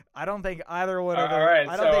 I don't think either one of those. Right,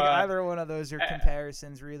 I don't think either one of those are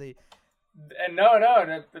comparisons really. And no,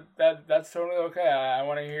 that's totally okay. I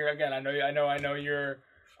want to hear again. I know you're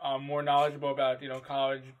more knowledgeable about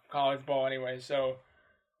college ball anyway. So,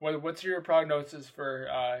 what's your prognosis for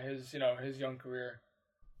his young career?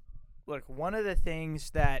 Look, one of the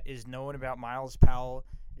things that is known about Myles Powell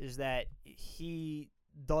is that he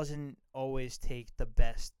doesn't always take the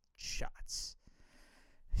best shots.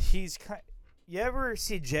 You ever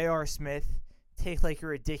see J.R. Smith take like a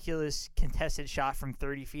ridiculous contested shot from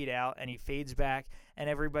 30 feet out and he fades back and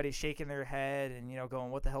everybody's shaking their head and going,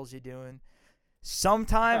 what the hell's he doing?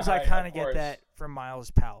 Sometimes I kind of get that from Myles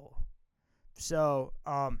Powell. So,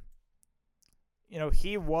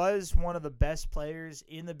 he was one of the best players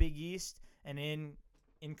in the Big East and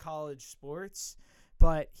in college sports,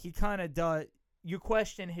 but he kind of does. You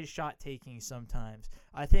question his shot taking sometimes.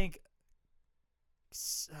 I think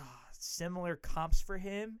similar comps for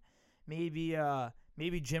him, maybe Jimmer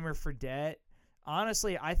Fredette.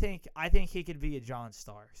 Honestly, I think he could be a John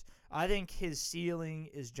Starks. I think his ceiling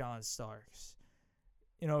is John Starks.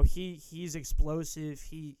 He's explosive.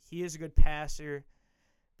 He is a good passer,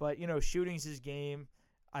 but shooting's his game.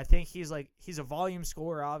 I think he's a volume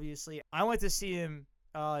scorer. Obviously, I went to see him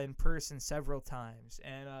in person several times,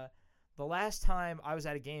 and the last time I was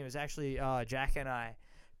at a game, it was actually Jack and I.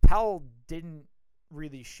 Powell didn't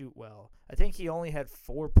really shoot well. I think he only had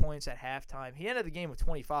 4 points at halftime. He ended the game with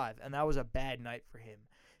 25, and that was a bad night for him.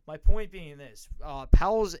 My point being this,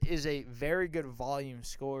 Powell is a very good volume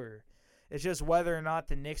scorer. It's just whether or not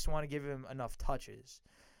the Knicks want to give him enough touches.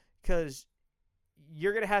 Because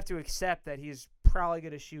you're going to have to accept that he's probably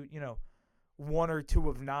going to shoot, 1 or 2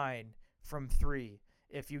 of 9 from 3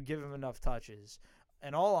 if you give him enough touches.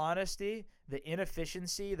 In all honesty, the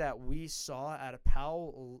inefficiency that we saw out of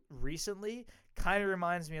Powell recently kind of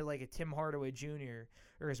reminds me of like a Tim Hardaway Jr.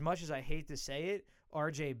 or, as much as I hate to say it,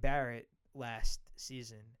 R.J. Barrett last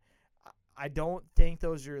season. I don't think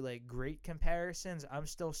those are like great comparisons. I'm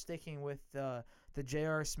still sticking with the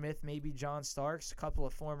J.R. Smith, maybe John Starks, a couple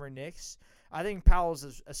of former Knicks. I think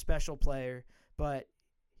Powell's a special player, but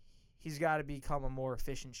he's got to become a more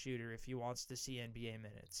efficient shooter if he wants to see NBA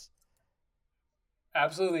minutes.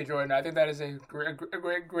 Absolutely, Jordan. I think that is a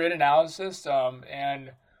great analysis,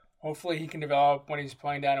 and hopefully he can develop when he's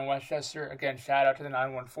playing down in Westchester. Again, shout out to the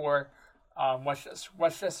 914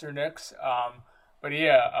 Westchester Knicks. But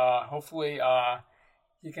yeah, hopefully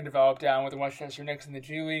he can develop down with the Westchester Knicks in the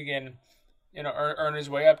G League and earn his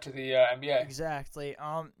way up to the NBA. Exactly.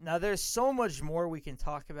 Now there's so much more we can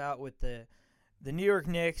talk about with the New York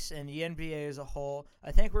Knicks and the NBA as a whole.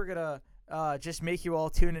 I think we're gonna just make you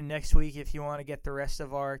all tune in next week if you want to get the rest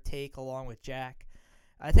of our take along with Jack.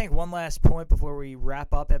 I think one last point before we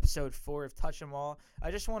wrap up episode 4 of Touch 'Em All.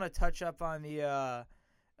 I just want to touch up on the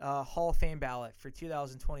Hall of Fame ballot for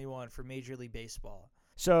 2021 for Major League Baseball.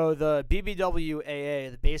 So the BBWAA,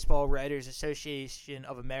 the Baseball Writers Association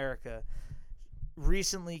of America,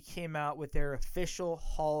 recently came out with their official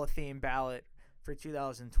Hall of Fame ballot for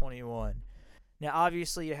 2021. Now,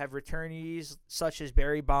 obviously, you have returnees such as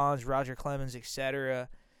Barry Bonds, Roger Clemens, etc.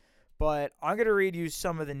 But I'm going to read you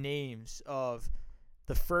some of the names of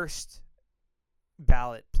the first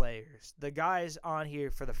ballot players, the guys on here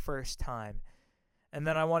for the first time. And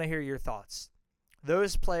then I want to hear your thoughts.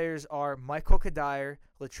 Those players are Michael Kadire,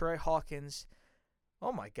 LaTroy Hawkins,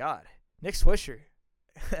 oh my God, Nick Swisher,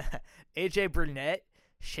 A.J. Burnett,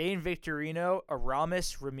 Shane Victorino,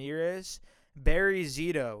 Aramis Ramirez, Barry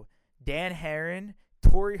Zito, Dan Herron,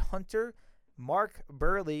 Torrey Hunter, Mark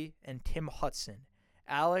Burley, and Tim Hudson.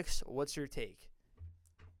 Alex, what's your take?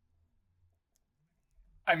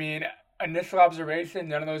 I mean, initial observation,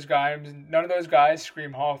 none of those guys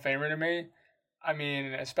scream Hall of Famer to me. I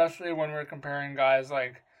mean, especially when we're comparing guys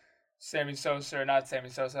like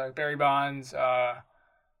like Barry Bonds,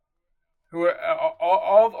 who are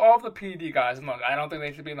all of the PED guys. And look, I don't think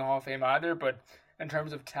they should be in the Hall of Fame either, but in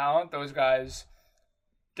terms of talent, those guys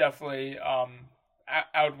definitely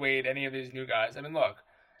outweighed any of these new guys. I mean, look,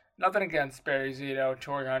 nothing against Barry Zito,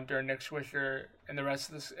 Torrey Hunter, Nick Swisher, and the rest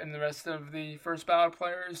of the first ballot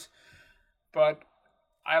players, but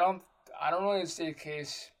I don't really see a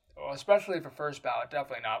case. Well, especially for first ballot,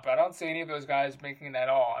 definitely not. But I don't see any of those guys making it at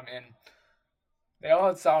all. I mean, they all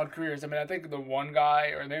had solid careers. I mean, I think the one guy,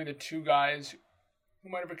 or maybe the two guys who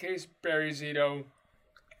might have a case, Barry Zito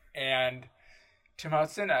and Tim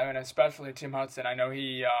Hudson. I mean, especially Tim Hudson. I know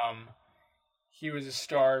he was a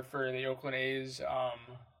star for the Oakland A's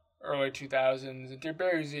early 2000s. And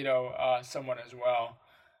Barry Zito somewhat as well.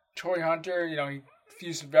 Torrey Hunter, he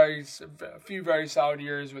a few very solid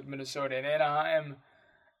years with Minnesota and Anaheim.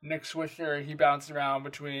 Nick Swisher, he bounced around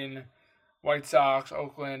between White Sox,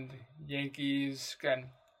 Oakland, Yankees. Again,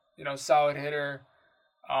 solid hitter.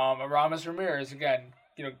 Aramis Ramirez, again,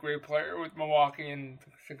 great player with Milwaukee and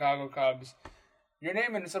Chicago Cubs. You're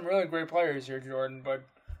naming some really great players here, Jordan, but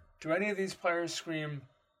do any of these players scream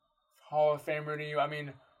Hall of Famer to you? I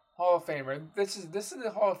mean, Hall of Famer. This is the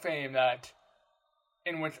Hall of Fame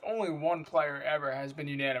in which only one player ever has been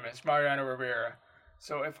unanimous, Mariano Rivera.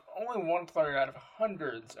 So if only one player out of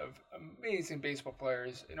hundreds of amazing baseball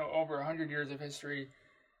players, over 100 years of history,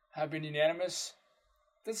 have been unanimous,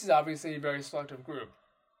 this is obviously a very selective group.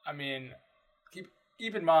 I mean,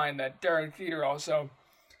 keep in mind that Derek Jeter also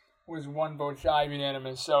was one vote shy of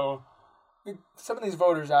unanimous. So some of these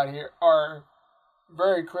voters out here are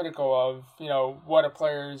very critical of what a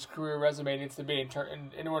player's career resume needs to be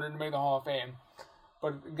in order to make the Hall of Fame.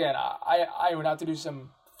 But again, I would have to do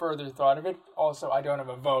some further thought of it. Also, I don't have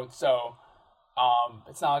a vote, so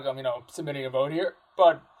it's not like I'm submitting a vote here.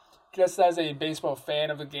 But just as a baseball fan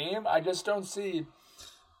of the game, I just don't see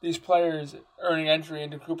these players earning entry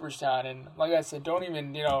into Cooperstown. And like I said, don't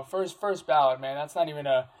even first ballot, man. That's not even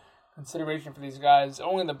a consideration for these guys.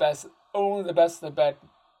 Only the best of the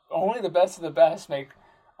best make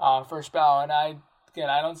first ballot. And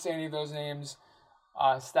I don't see any of those names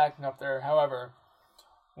stacking up there. However,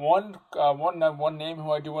 One name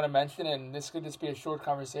who I do want to mention, and this could just be a short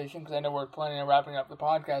conversation because I know we're planning on wrapping up the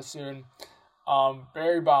podcast soon.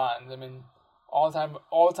 Barry Bonds. I mean, all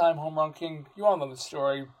time home run king. You all know the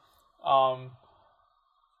story.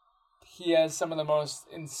 He has some of the most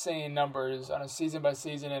insane numbers on a season by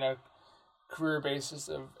season and a career basis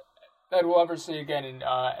that we'll ever see again in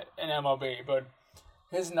MLB. But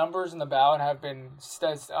his numbers in the ballot have been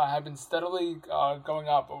steadily going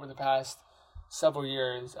up over the past several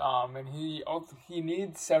years, and he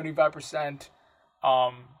needs 75%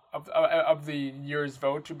 of the year's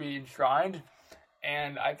vote to be enshrined,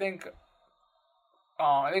 and I think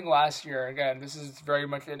I think last year, again, this is very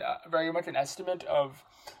much an estimate of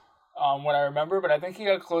what I remember, but I think he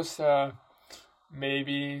got close to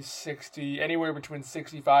maybe 60, anywhere between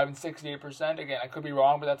 65 and 68%. Again, I could be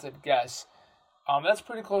wrong, but that's a guess. That's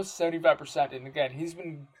pretty close to 75%. And again, he's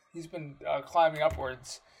been climbing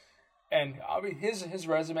upwards. And I mean, his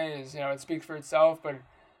resume is, it speaks for itself, but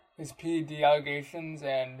his PED allegations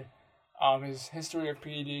and his history of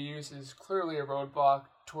PED use is clearly a roadblock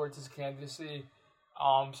towards his candidacy.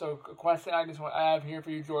 So a question I have here for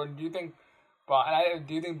you, Jordan, do you think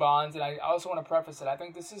Bonds, and I also want to preface it, I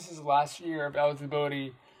think this is his last year of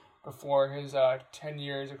eligibility before his 10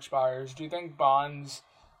 years expires. Do you think Bonds,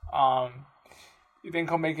 you think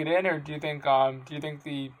he'll make it in, or do you think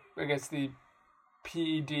the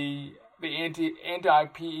PED, the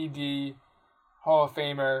anti-PED Hall of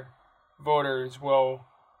Famer voters will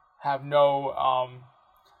have no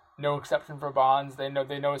exception for Bonds? They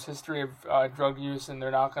know his history of drug use, and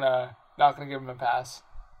they're not gonna give him a pass.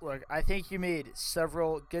 Look, I think you made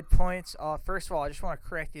several good points. First of all, I just want to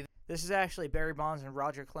correct you. This is actually Barry Bonds and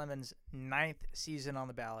Roger Clemens' 9th season on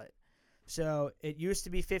the ballot. So it used to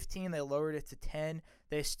be 15. They lowered it to 10.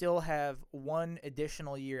 They still have one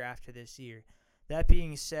additional year after this year. That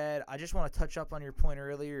being said, I just want to touch up on your point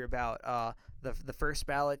earlier about the first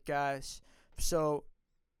ballot guys. So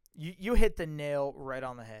you hit the nail right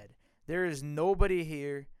on the head. There is nobody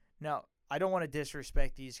here. Now, I don't want to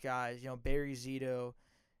disrespect these guys. Barry Zito,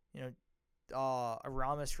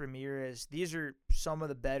 Aramis Ramirez. These are some of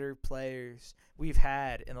the better players we've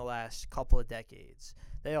had in the last couple of decades.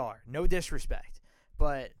 They are. No disrespect.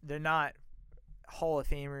 But they're not Hall of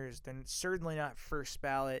Famers. They're certainly not first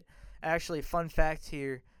ballot. Actually, fun fact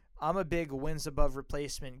here, I'm a big wins above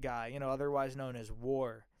replacement guy, otherwise known as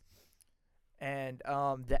WAR. And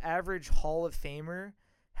the average Hall of Famer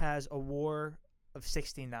has a WAR of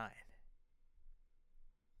 69.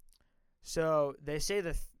 So they say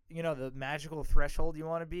the magical threshold you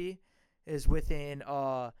want to be is within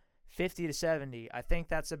 50 to 70. I think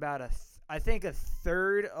that's about a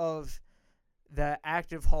third of the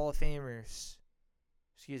active Hall of Famers.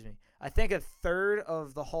 I think a third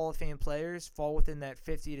of the Hall of Fame players fall within that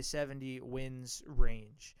 50 to 70 wins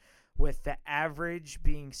range, with the average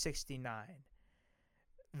being 69.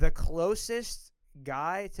 The closest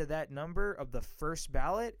guy to that number of the first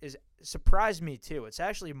ballot surprised me too. It's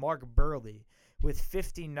actually Mark Burley with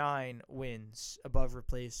 59 wins above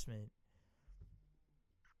replacement.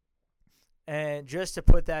 And just to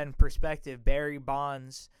put that in perspective, Barry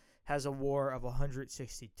Bonds has a WAR of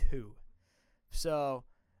 162. So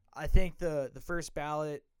I think the first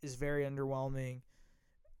ballot is very underwhelming.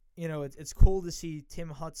 It's cool to see Tim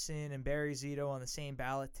Hudson and Barry Zito on the same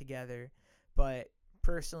ballot together, but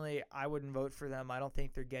personally, I wouldn't vote for them. I don't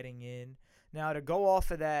think they're getting in. Now, to go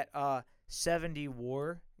off of that 70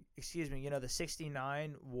 WAR, the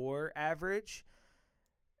 69 WAR average,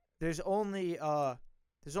 there's only a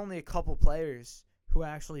couple players who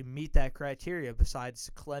actually meet that criteria besides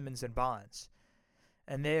Clemens and Bonds.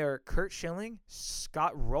 And they are Curt Schilling,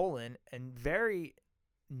 Scott Rowland, and very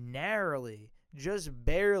narrowly, just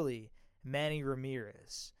barely, Manny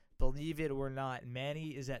Ramirez. Believe it or not, Manny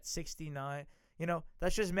is at 69.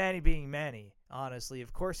 That's just Manny being Manny, honestly.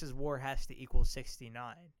 Of course, his WAR has to equal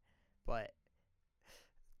 69. But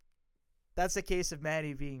that's the case of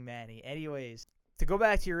Manny being Manny. Anyways, to go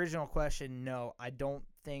back to your original question, no, I don't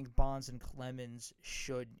think Bonds and Clemens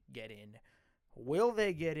should get in. Will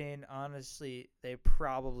they get in? Honestly, they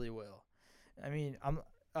probably will. I mean,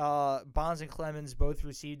 Bonds and Clemens both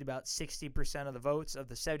received about 60% of the votes of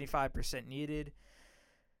the 75% needed.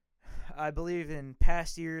 I believe in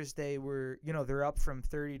past years they were, they're up from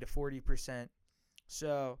 30 to 40%.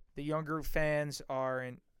 So the younger fans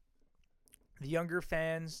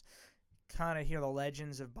kind of hear the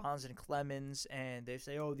legends of Bonds and Clemens, and they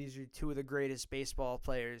say, oh, these are two of the greatest baseball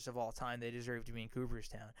players of all time. They deserve to be in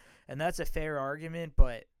Cooperstown. And that's a fair argument,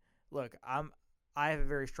 but look, I have a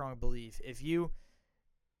very strong belief. If you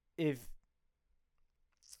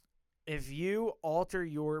alter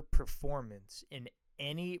your performance in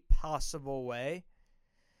any possible way,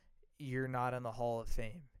 you're not in the Hall of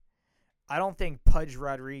Fame. I don't think Pudge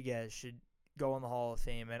Rodriguez should go in the Hall of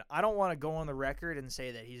Fame, and I don't want to go on the record and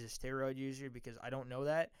say that he's a steroid user because I don't know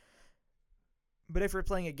that. But if we're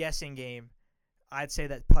playing a guessing game, I'd say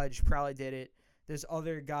that Pudge probably did it. There's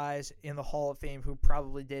other guys in the Hall of Fame who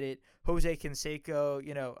probably did it. Jose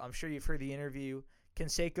Canseco, I'm sure you've heard the interview.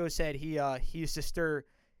 Canseco said he used to stir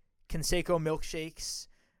Canseco milkshakes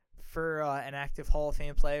for an active Hall of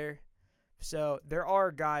Fame player. So there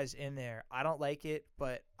are guys in there. I don't like it,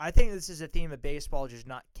 but I think this is a theme of baseball just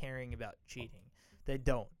not caring about cheating. They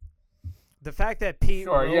don't. The fact that Pete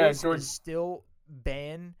Rose is still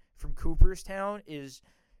banned from Cooperstown is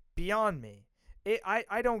beyond me.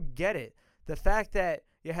 I don't get it. The fact that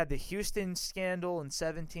you had the Houston scandal in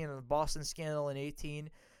 17 and the Boston scandal in 18,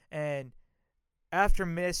 and after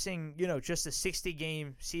missing, just a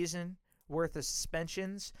 60-game season worth of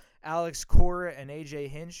suspensions, Alex Cora and A.J.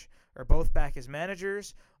 Hinch are both back as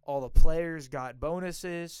managers. All the players got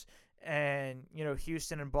bonuses, and,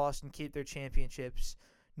 Houston and Boston keep their championships.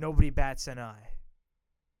 Nobody bats an eye.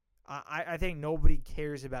 I think nobody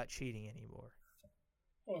cares about cheating anymore.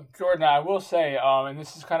 Well, Jordan, I will say, and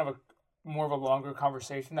this is kind of more of a longer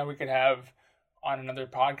conversation that we could have on another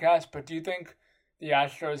podcast, but do you think the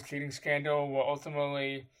Astros cheating scandal will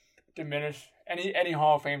ultimately diminish any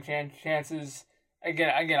Hall of Fame chances?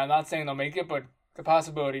 Again, I'm not saying they'll make it, but the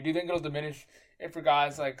possibility. Do you think it'll diminish it for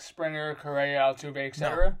guys like Springer, Correa, Altuve,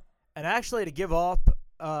 etc.? No. And actually,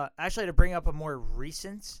 to bring up a more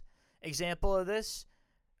recent example of this,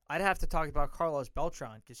 I'd have to talk about Carlos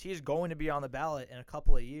Beltran, because he's going to be on the ballot in a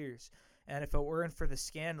couple of years. And if it weren't for the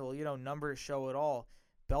scandal, numbers show it all.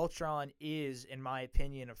 Beltran is, in my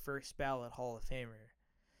opinion, a first ballot Hall of Famer.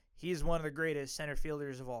 He's one of the greatest center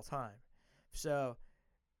fielders of all time. So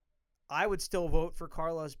I would still vote for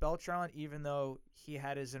Carlos Beltran, even though he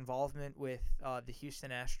had his involvement with the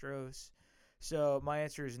Houston Astros. So my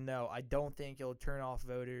answer is no. I don't think it'll turn off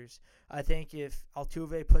voters. I think if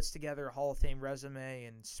Altuve puts together a Hall of Fame resume,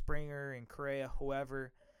 and Springer and Correa,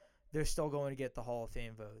 whoever, they're still going to get the Hall of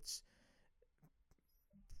Fame votes.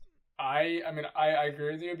 I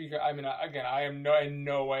agree with you, because again, I am in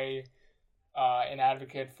no way an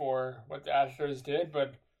advocate for what the Astros did,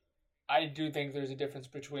 but I do think there's a difference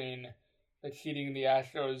between the cheating the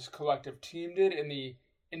Astros collective team did and the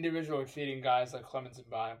individual cheating guys like Clemens and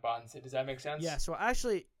Bonds. Does that make sense? Yeah, so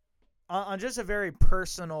actually, on just a very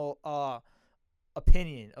personal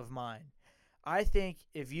opinion of mine, I think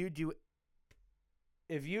if you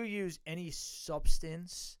use any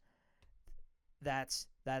substance, that's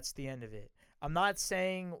the end of it. I'm not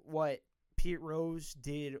saying what Pete Rose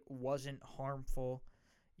did wasn't harmful.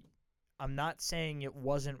 I'm not saying it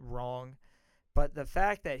wasn't wrong. But the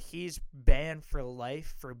fact that he's banned for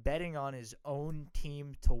life for betting on his own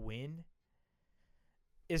team to win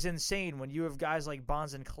is insane when you have guys like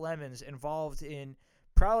Bonds and Clemens involved in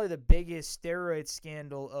probably the biggest steroid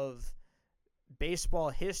scandal of baseball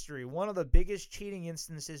history, one of the biggest cheating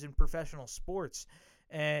instances in professional sports.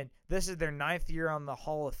 And this is their 9th year on the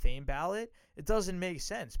Hall of Fame ballot. It doesn't make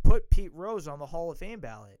sense. Put Pete Rose on the Hall of Fame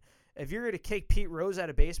ballot. If you're going to kick Pete Rose out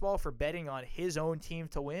of baseball for betting on his own team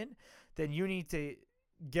to win, then you need to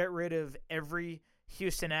get rid of every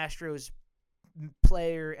Houston Astros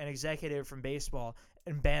player and executive from baseball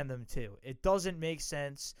and ban them too. It doesn't make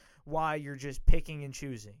sense why you're just picking and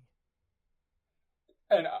choosing.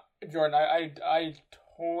 And Jordan, I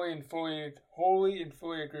wholly and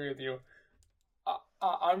fully agree with you.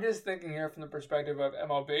 I'm just thinking here from the perspective of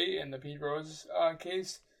MLB and the Pete Rose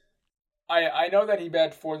case. I know that he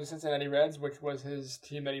bet for the Cincinnati Reds, which was his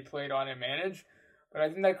team that he played on and managed. But I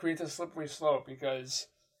think that creates a slippery slope, because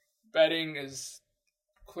betting is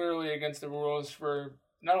clearly against the rules for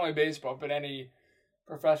not only baseball, but any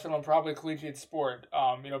professional and probably collegiate sport,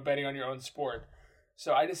 betting on your own sport.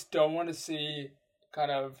 So I just don't want to see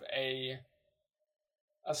kind of a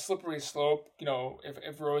slippery slope.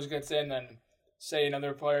 If Rose gets in, then say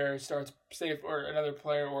another player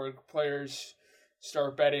or players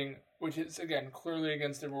start betting, which is, again, clearly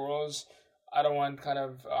against the rules. I don't want kind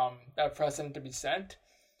of that precedent to be set.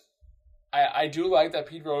 I do like that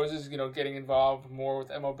Pete Rose is getting involved more with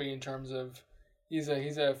MLB in terms of he's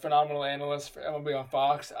a phenomenal analyst for MLB on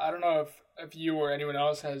Fox. I don't know if you or anyone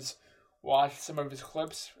else has watched some of his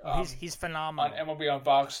clips. He's phenomenal on MLB on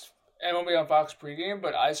Fox pregame,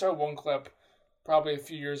 but I saw one clip probably a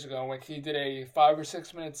few years ago in which he did a 5 or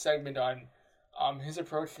 6 minute segment on his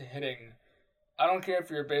approach to hitting. I don't care if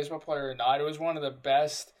you're a baseball player or not. It was one of the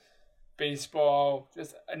best baseball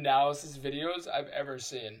just analysis videos I've ever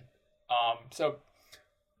seen. So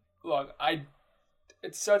look,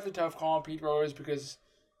 it's such a tough call on Pete Rose because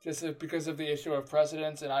of the issue of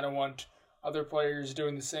precedence, and I don't want other players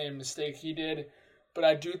doing the same mistake he did. But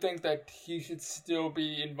I do think that he should still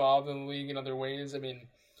be involved in the league in other ways. I mean,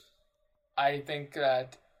 I think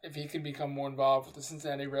that if he can become more involved with the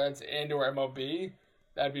Cincinnati Reds and or MLB,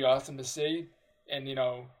 that'd be awesome to see. And,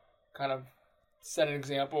 kind of set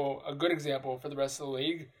a good example for the rest of the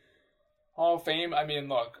league. Hall of Fame, I mean,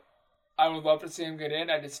 look, I would love to see him get in.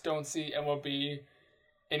 I just don't see MLB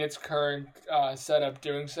in its current setup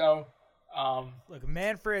doing so. Look,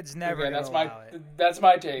 Manfred's never going to allow it. That's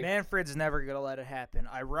my take. Manfred's never going to let it happen.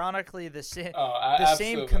 Ironically, the absolutely.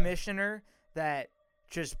 same commissioner that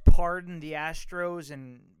just pardoned the Astros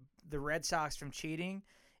and the Red Sox from cheating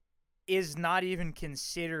is not even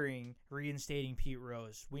considering reinstating Pete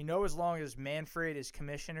Rose. We know as long as Manfred is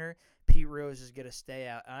commissioner, Pete Rose is going to stay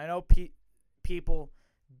out. And I know people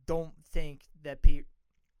don't think that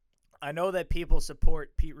I know that people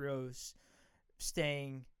support Pete Rose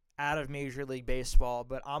staying out of Major League Baseball,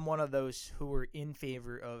 but I'm one of those who are in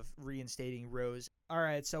favor of reinstating Rose. All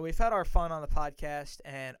right, so we've had our fun on the podcast,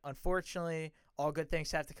 and unfortunately, all good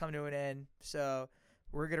things have to come to an end, so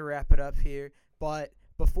we're going to wrap it up here. But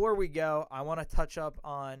before we go, I want to touch up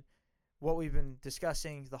on what we've been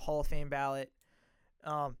discussing, the Hall of Fame ballot.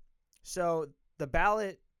 So the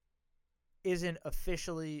ballot isn't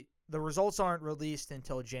officially – the results aren't released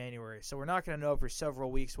until January, so we're not going to know for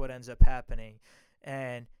several weeks what ends up happening.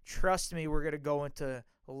 And trust me, we're going to go into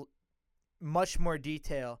much more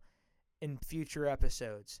detail in future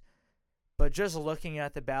episodes. But just looking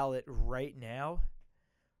at the ballot right now,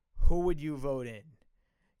 who would you vote in?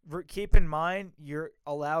 Keep in mind, you're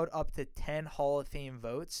allowed up to 10 Hall of Fame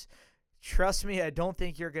votes. Trust me, I don't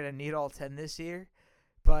think you're going to need all 10 this year.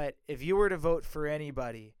 But if you were to vote for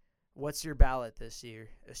anybody, what's your ballot this year,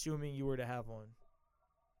 assuming you were to have one?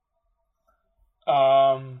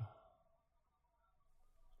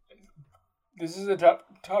 This is a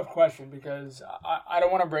tough question because I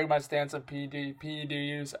don't want to break my stance on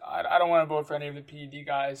PEDs. I don't want to vote for any of the PED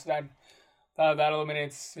guys. That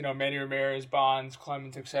eliminates, Manny Ramirez, Bonds,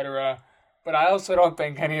 Clemens, etc. But I also don't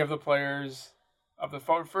think any of the players, of the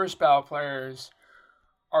first ballot players,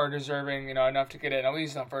 are deserving, enough to get in, at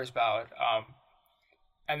least on first ballot.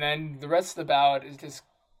 And then the rest of the ballot is just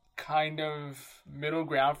kind of middle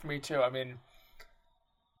ground for me too. I mean,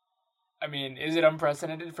 is it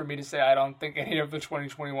unprecedented for me to say I don't think any of the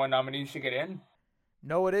 2021 nominees should get in?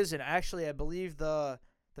 No, it isn't. Actually, I believe the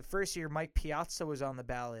first year Mike Piazza was on the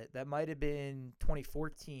ballot. That might have been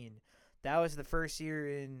 2014. That was the first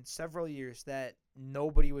year in several years that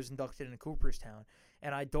nobody was inducted into Cooperstown.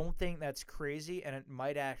 And I don't think that's crazy, and it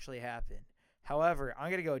might actually happen. However, I'm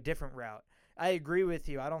going to go a different route. I agree with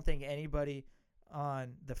you. I don't think anybody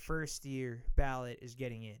on the first year ballot is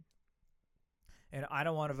getting in. And I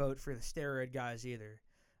don't want to vote for the steroid guys either.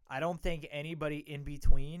 I don't think anybody in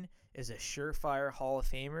between is a surefire Hall of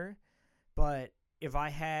Famer. But if I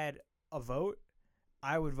had a vote,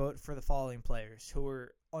 I would vote for the following players who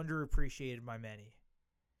are underappreciated by many.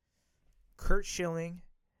 Curt Schilling,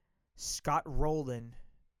 Scott Rowland,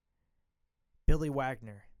 Billy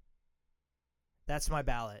Wagner. That's my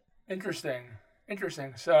ballot. Interesting.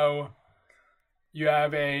 So you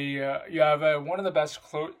have one of the best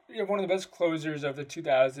closers of the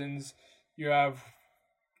 2000s. You have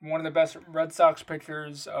one of the best Red Sox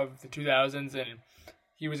pitchers of the 2000s, and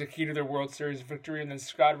he was a key to their World Series victory. And then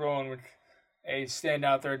Scott Rowland, with a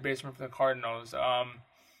standout third baseman for the Cardinals.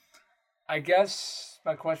 I guess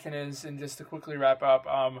my question is, and just to quickly wrap up,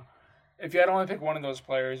 if you had to only pick one of those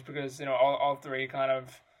players, because all three kind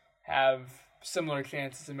of have similar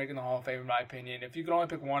chances of making the Hall of Fame, in my opinion. If you could only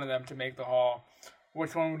pick one of them to make the Hall,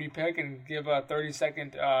 which one would you pick? And give a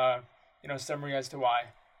 30-second, summary as to why.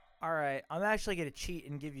 All right, I'm actually going to cheat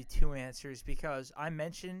and give you two answers because I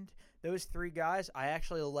mentioned those three guys. I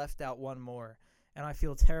actually left out one more, and I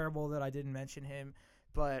feel terrible that I didn't mention him.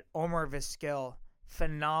 But Omar Vizquel,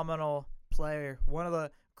 phenomenal player, one of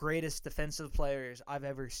the greatest defensive players I've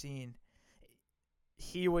ever seen.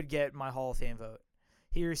 He would get my Hall of Fame vote.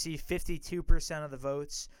 He received 52% of the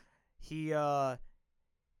votes. He's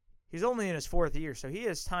only in his fourth year, so he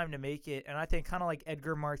has time to make it. And I think kind of like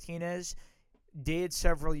Edgar Martinez did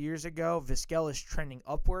several years ago, Vizquel is trending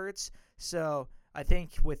upwards. So I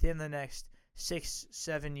think within the next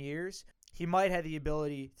 6-7 years, he might have the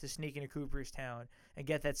ability to sneak into Cooperstown and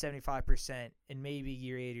get that 75% in maybe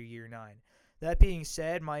year 8 or year 9. That being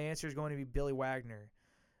said, my answer is going to be Billy Wagner.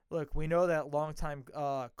 Look, we know that longtime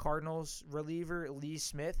Cardinals reliever Lee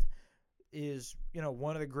Smith is,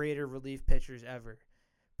 one of the greater relief pitchers ever.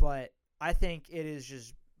 But I think it is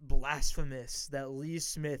just blasphemous that Lee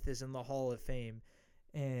Smith is in the Hall of Fame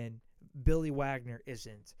and Billy Wagner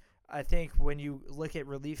isn't. I think when you look at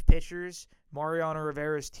relief pitchers, Mariano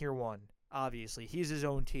Rivera is tier 1, obviously. He's his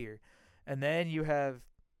own tier. And then you have,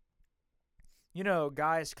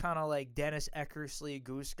 guys kind of like Dennis Eckersley,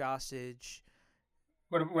 Goose Gossage.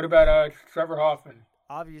 What about Trevor Hoffman?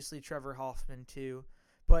 Obviously Trevor Hoffman too.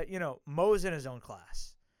 But, Mo's in his own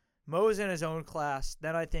class.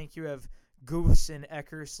 Then I think you have Goose and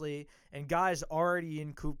Eckersley and guys already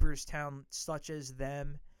in Cooperstown such as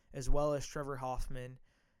them, as well as Trevor Hoffman.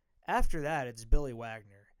 After that, it's Billy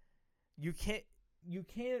Wagner. You can't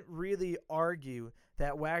really argue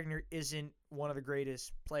that Wagner isn't one of the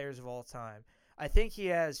greatest players of all time. I think he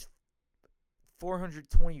has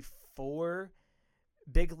 424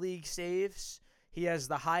 big league saves. He has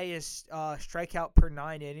the highest strikeout per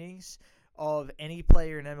 9 innings of any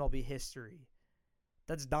player in MLB history.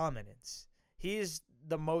 That's dominance. He is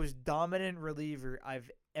the most dominant reliever I've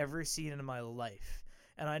ever seen in my life.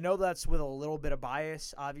 And I know that's with a little bit of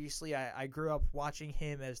bias. Obviously, I grew up watching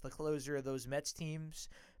him as the closer of those Mets teams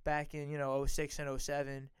back in, 06 and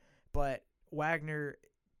 07. But Wagner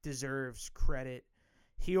deserves credit.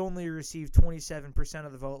 He only received 27%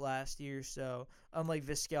 of the vote last year. So, unlike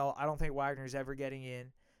Vizquel, I don't think Wagner's ever getting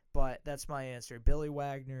in. But that's my answer. Billy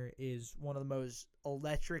Wagner is one of the most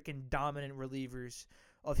electric and dominant relievers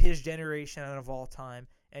of his generation and of all time.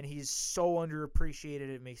 And he's so underappreciated,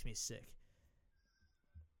 it makes me sick.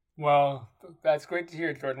 Well, that's great to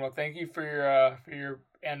hear, Jordan. Well, thank you for your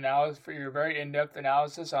analysis, for your very in-depth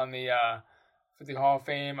analysis on the for the Hall of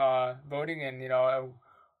Fame voting, and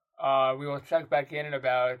we will check back in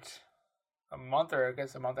about a month, or I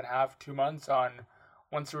guess a month and a half, 2 months, on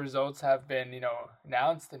once the results have been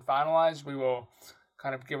announced and finalized. We will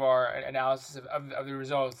kind of give our analysis of the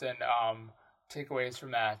results and takeaways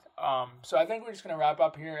from that. So I think we're just going to wrap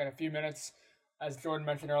up here in a few minutes. As Jordan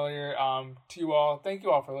mentioned earlier, to you all, thank you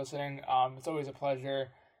all for listening. It's always a pleasure.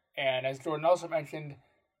 And as Jordan also mentioned,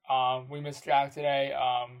 we missed Jack today,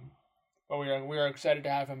 but we are excited to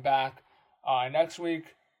have him back next week.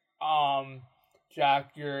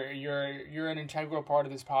 Jack, you're an integral part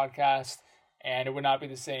of this podcast, and it would not be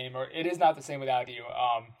the same, or it is not the same without you.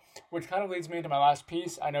 Which kind of leads me into my last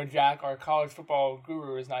piece. I know Jack, our college football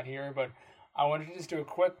guru, is not here, but I wanted to just do a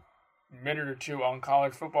quick minute or two on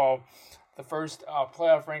college football. The first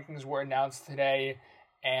playoff rankings were announced today,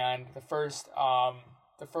 and the first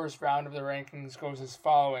round of the rankings goes as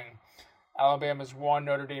following: Alabama's 1,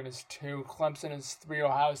 Notre Dame is 2, Clemson is 3,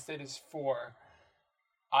 Ohio State is 4.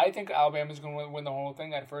 I think Alabama's going to win the whole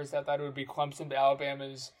thing. At first, I thought it would be Clemson, but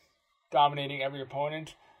Alabama's dominating every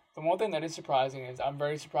opponent. The one thing that is surprising is I'm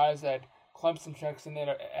very surprised that Clemson checks in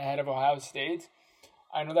ahead of Ohio State.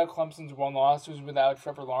 I know that Clemson's one loss was without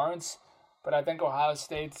Trevor Lawrence, but I think Ohio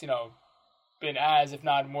State's, been as, if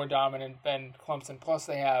not more dominant than Clemson. Plus,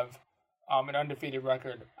 they have an undefeated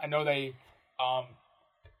record. I know they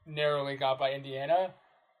narrowly got by Indiana,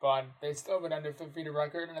 but they still have an undefeated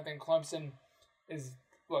record, and I think Clemson is,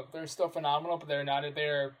 they're still phenomenal, but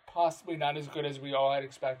they're possibly not as good as we all had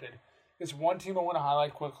expected. There's one team I want to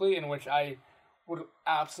highlight quickly, in which I would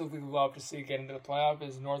absolutely love to see get into the playoff,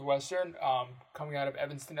 is Northwestern, coming out of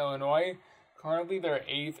Evanston, Illinois. Currently, they're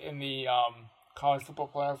 8th in the college football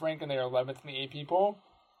playoff rank, and they are 11th in the AP poll.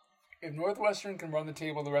 If Northwestern can run the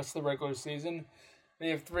table the rest of the regular season, they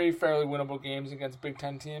have 3 fairly winnable games against Big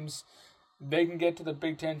Ten teams. They can get to the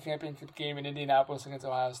Big Ten championship game in Indianapolis against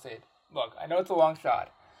Ohio State. Look, I know it's a long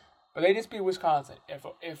shot, but they just beat Wisconsin.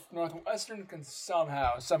 If Northwestern can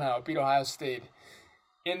somehow beat Ohio State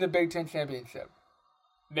in the Big Ten championship,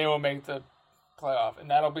 they will make the playoff, and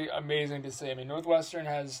that'll be amazing to see. I mean, Northwestern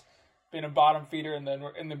has been a bottom feeder in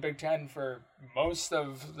the Big Ten for most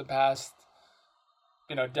of the past,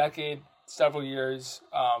 decade, several years.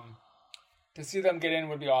 To see them get in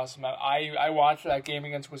would be awesome. I watched that game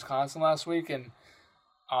against Wisconsin last week, and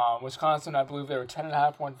Wisconsin, I believe they were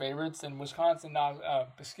 10.5-point favorites, and Northwestern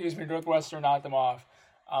knocked them off.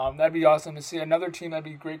 That'd be awesome to see. Another team that'd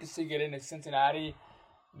be great to see get in is Cincinnati.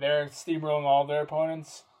 They're steamrolling all their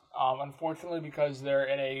opponents. Unfortunately, because they're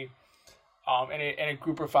in a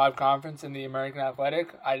Group of 5 conference in the American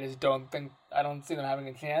Athletic, I don't see them having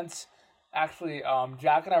a chance. Actually,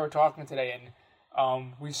 Jack and I were talking today, and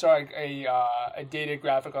we saw a data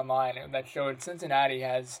graphic online that showed Cincinnati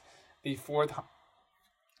has the fourth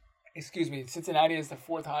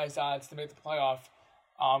highest odds to make the playoff,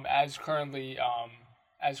 as currently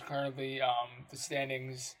the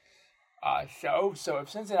standings show. So if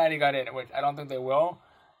Cincinnati got in, which I don't think they will,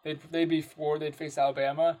 they'd be 4. They'd face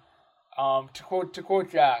Alabama. To quote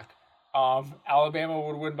Jack, Alabama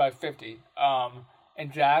would win by 50.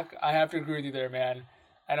 And Jack, I have to agree with you there, man.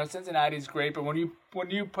 I know Cincinnati's great, but when you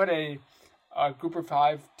put a Group of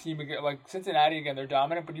 5 team against, like Cincinnati again, they're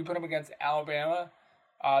dominant, but you put them against Alabama,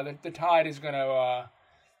 the tide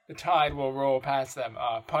will roll past them,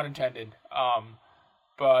 pun intended.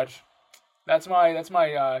 But that's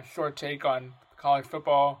my short take on college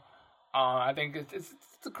football. I think it's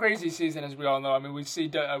a crazy season, as we all know. I mean, we see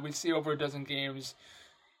over a dozen games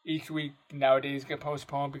each week nowadays get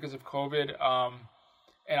postponed because of COVID.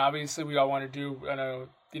 And obviously we all want to do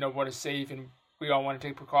what is safe, and we all want to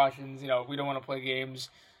take precautions. We don't want to play games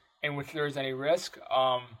in which there is any risk.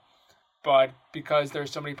 But because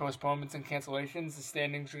there's so many postponements and cancellations, the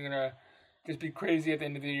standings are going to just be crazy at the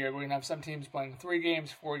end of the year. We're going to have some teams playing 3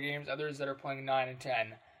 games, 4 games, others that are playing 9 and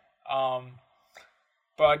 10.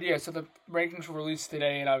 But yeah, so the rankings were released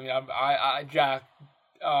today, and I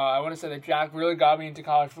want to say that Jack really got me into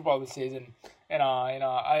college football this season. And I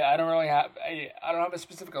don't have a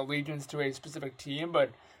specific allegiance to a specific team,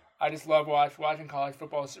 but I just love watching college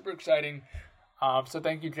football. It's super exciting. So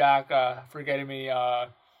thank you, Jack, for getting me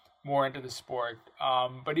more into the sport.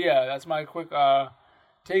 But yeah, that's my quick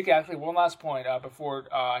take. Actually, one last point before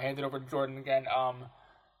I hand it over to Jordan again.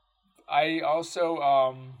 I also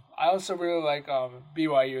really like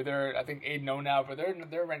BYU. They're, I think, 8-0 now, but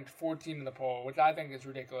they're ranked 14 in the poll, which I think is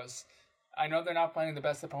ridiculous. I know they're not playing the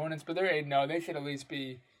best opponents, but they're 8-0. They should at least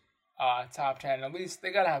be top 10. At least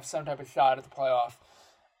they got to have some type of shot at the playoff,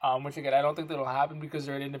 which, again, I don't think that'll happen because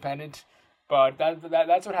they're an independent. But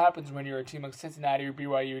that's what happens when you're a team like Cincinnati or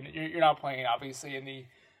BYU. You're not playing, obviously, in the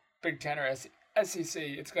Big Ten or SEC.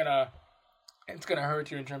 It's gonna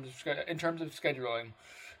hurt you in terms of scheduling.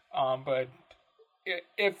 But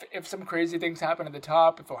if some crazy things happen at the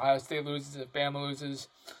top, if Ohio State loses, if Bama loses,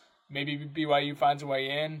 maybe BYU finds a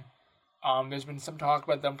way in. There's been some talk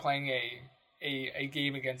about them playing a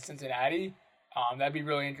game against Cincinnati. That'd be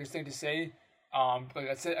really interesting to see.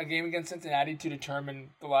 Like a game against Cincinnati to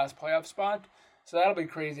determine the last playoff spot. So that'll be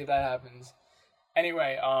crazy if that happens.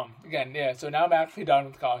 Anyway, again, yeah, so now I'm actually done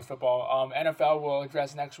with college football. NFL we'll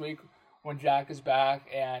address next week when Jack is back.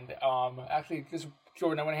 And actually, just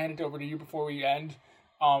Jordan, I want to hand it over to you before we end.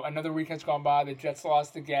 Another week has gone by. The Jets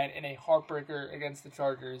lost again in a heartbreaker against the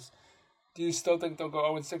Chargers. Do you still think they'll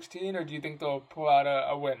go 0-16, or do you think they'll pull out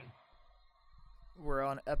a win? We're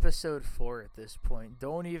on episode 4 at this point.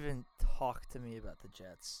 Don't even talk to me about the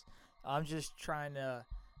Jets. I'm just trying to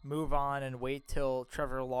move on and wait till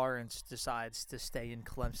Trevor Lawrence decides to stay in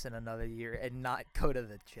Clemson another year and not go to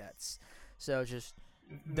the Jets. So just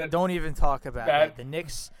don't even talk about it. The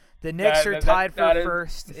Knicks are tied for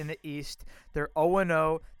first in the East. They're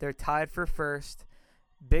 0-0. They're tied for first.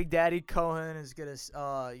 Big Daddy Cohen is going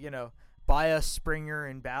to, buy us Springer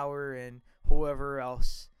and Bauer and whoever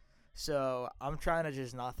else. So I'm trying to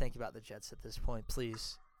just not think about the Jets at this point,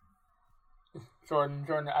 please. Jordan,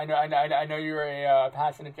 I know you're a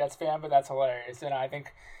passionate Jets fan, but that's hilarious, and I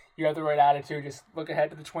think you have the right attitude. Just look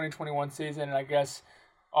ahead to the 2021 season, and I guess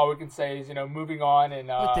all we can say is, moving on. And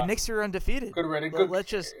look, the Knicks are undefeated. Let's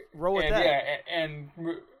just roll with that. Yeah, and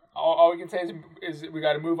all we can say is we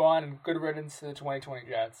got to move on, and good riddance to the 2020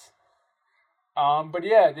 Jets. But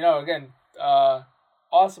yeah, again,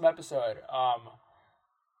 awesome episode.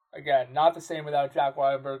 Again, not the same without Jack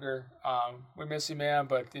Weinberger. We miss you, man,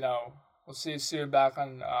 but, we'll see you soon back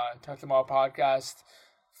on Touch Them All podcast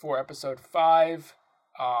for episode 5.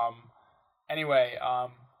 Anyway,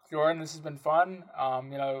 Jordan, this has been fun.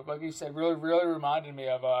 Like you said, really, really reminded me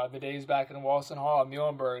of the days back in Walson Hall in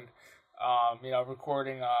Muhlenberg,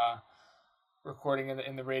 recording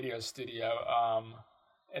in the radio studio.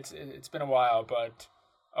 It's been a while, but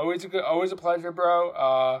always a pleasure,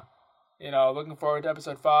 bro. Looking forward to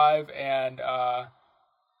episode 5, and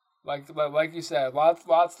like you said,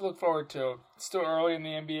 lots to look forward to. It's still early in the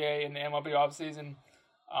NBA and the MLB offseason.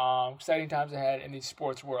 Exciting times ahead in the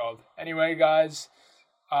sports world. Anyway, guys,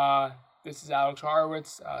 this is Alex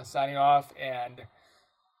Horowitz signing off, and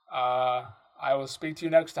I will speak to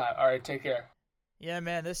you next time. All right, take care. Yeah,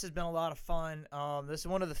 man, this has been a lot of fun. This is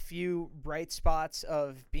one of the few bright spots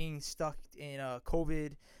of being stuck in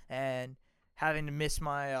COVID and having to miss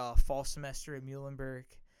my fall semester at Muhlenberg.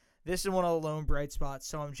 This is one of the lone bright spots,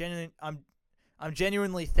 so I'm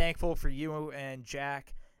genuinely thankful for you and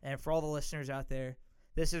Jack and for all the listeners out there.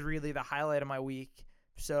 This is really the highlight of my week.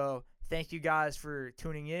 So thank you guys for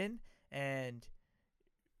tuning in, and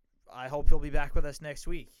I hope you'll be back with us next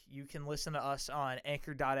week. You can listen to us on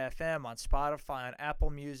Anchor.fm, on Spotify, on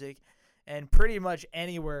Apple Music, and pretty much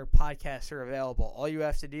anywhere podcasts are available. All you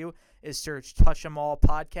have to do is search Touch 'Em All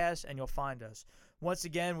Podcast, and you'll find us. Once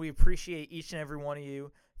again, we appreciate each and every one of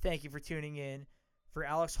you. Thank you for tuning in. For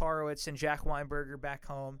Alex Horowitz and Jack Weinberger back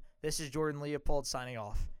home, this is Jordan Leopold signing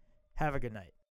off. Have a good night.